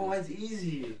already got Oh, it. that's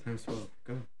easy. Times 12.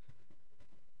 Go.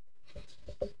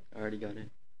 I already got it.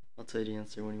 I'll tell you the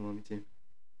answer when you want me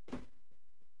to.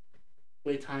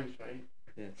 Wait, times, right?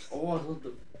 Yes. Oh, I love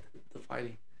the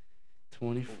fighting.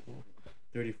 24.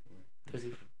 34.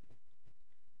 34.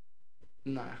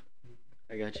 Nah.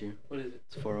 I got you. What is it?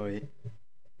 It's 408.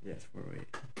 Yes, 408.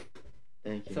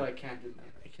 Thank you. So I can't do math.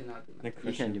 I cannot do math. Next You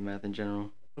question. can't do math in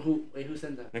general. Who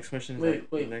sent that? Next question is Wait,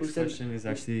 who next said- question is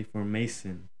actually for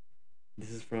Mason.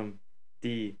 This is from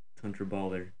the Tundra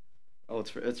Baller. Oh,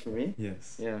 it's for me?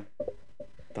 Yes. Yeah.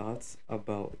 Thoughts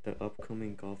about the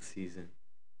upcoming golf season?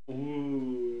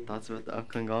 Ooh. Thoughts about the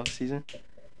upcoming golf season?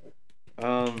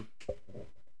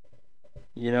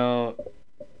 You know,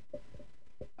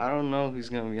 I don't know who's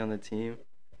gonna be on the team.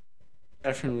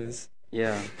 Efren was.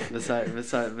 Yeah,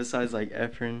 besides like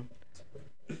Efren.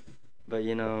 But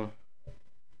you know,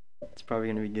 it's probably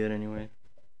gonna be good anyway.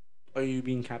 Are you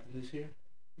being captain this year?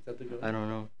 Is that the goal? I don't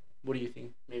know. What do you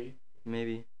think? Maybe.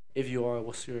 Maybe If you are,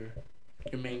 what's your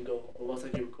main goal? Or what's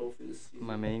like your goal for this season?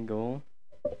 my main goal,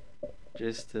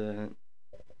 just to,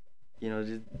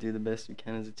 just do the best we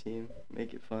can as a team,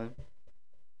 make it fun.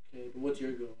 Okay, but what's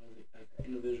your goal? Like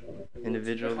individual. Like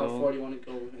Individual how goal? far do you want to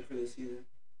go for this season?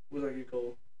 What's like your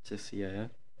goal? To CIF,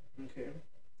 Okay.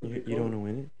 You don't want to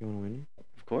win it? You want to win it?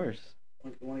 of course.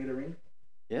 Want to get a ring?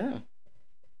 Yeah.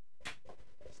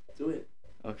 Let's do it.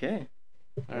 Okay.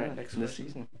 All right. Yeah, Next this question.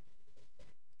 season.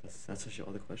 That's actually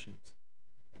all the questions.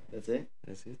 That's it.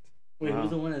 That's it. Wait, Wow. who's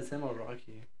the one that sent out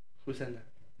Rocky? Who sent that?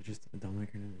 Just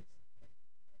Dominic Hernandez.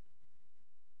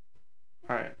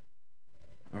 All right.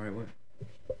 All right, what?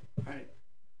 All right.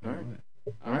 All right.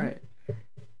 What? All right.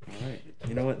 All right.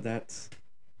 You know what? That's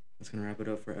gonna wrap it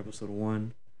up for episode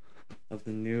 1 of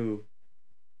the new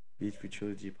BHB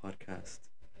Trilogy podcast.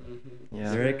 Mm-hmm.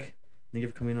 Yeah. Derek, thank you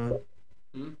for coming on.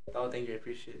 Oh, thank you. I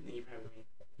appreciate it. Thank you for having me.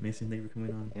 Mason, thank you for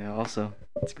coming on. Yeah. Also,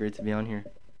 it's great to be on here.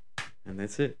 And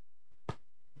that's it.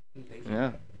 Thank you.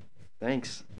 Yeah. Thanks.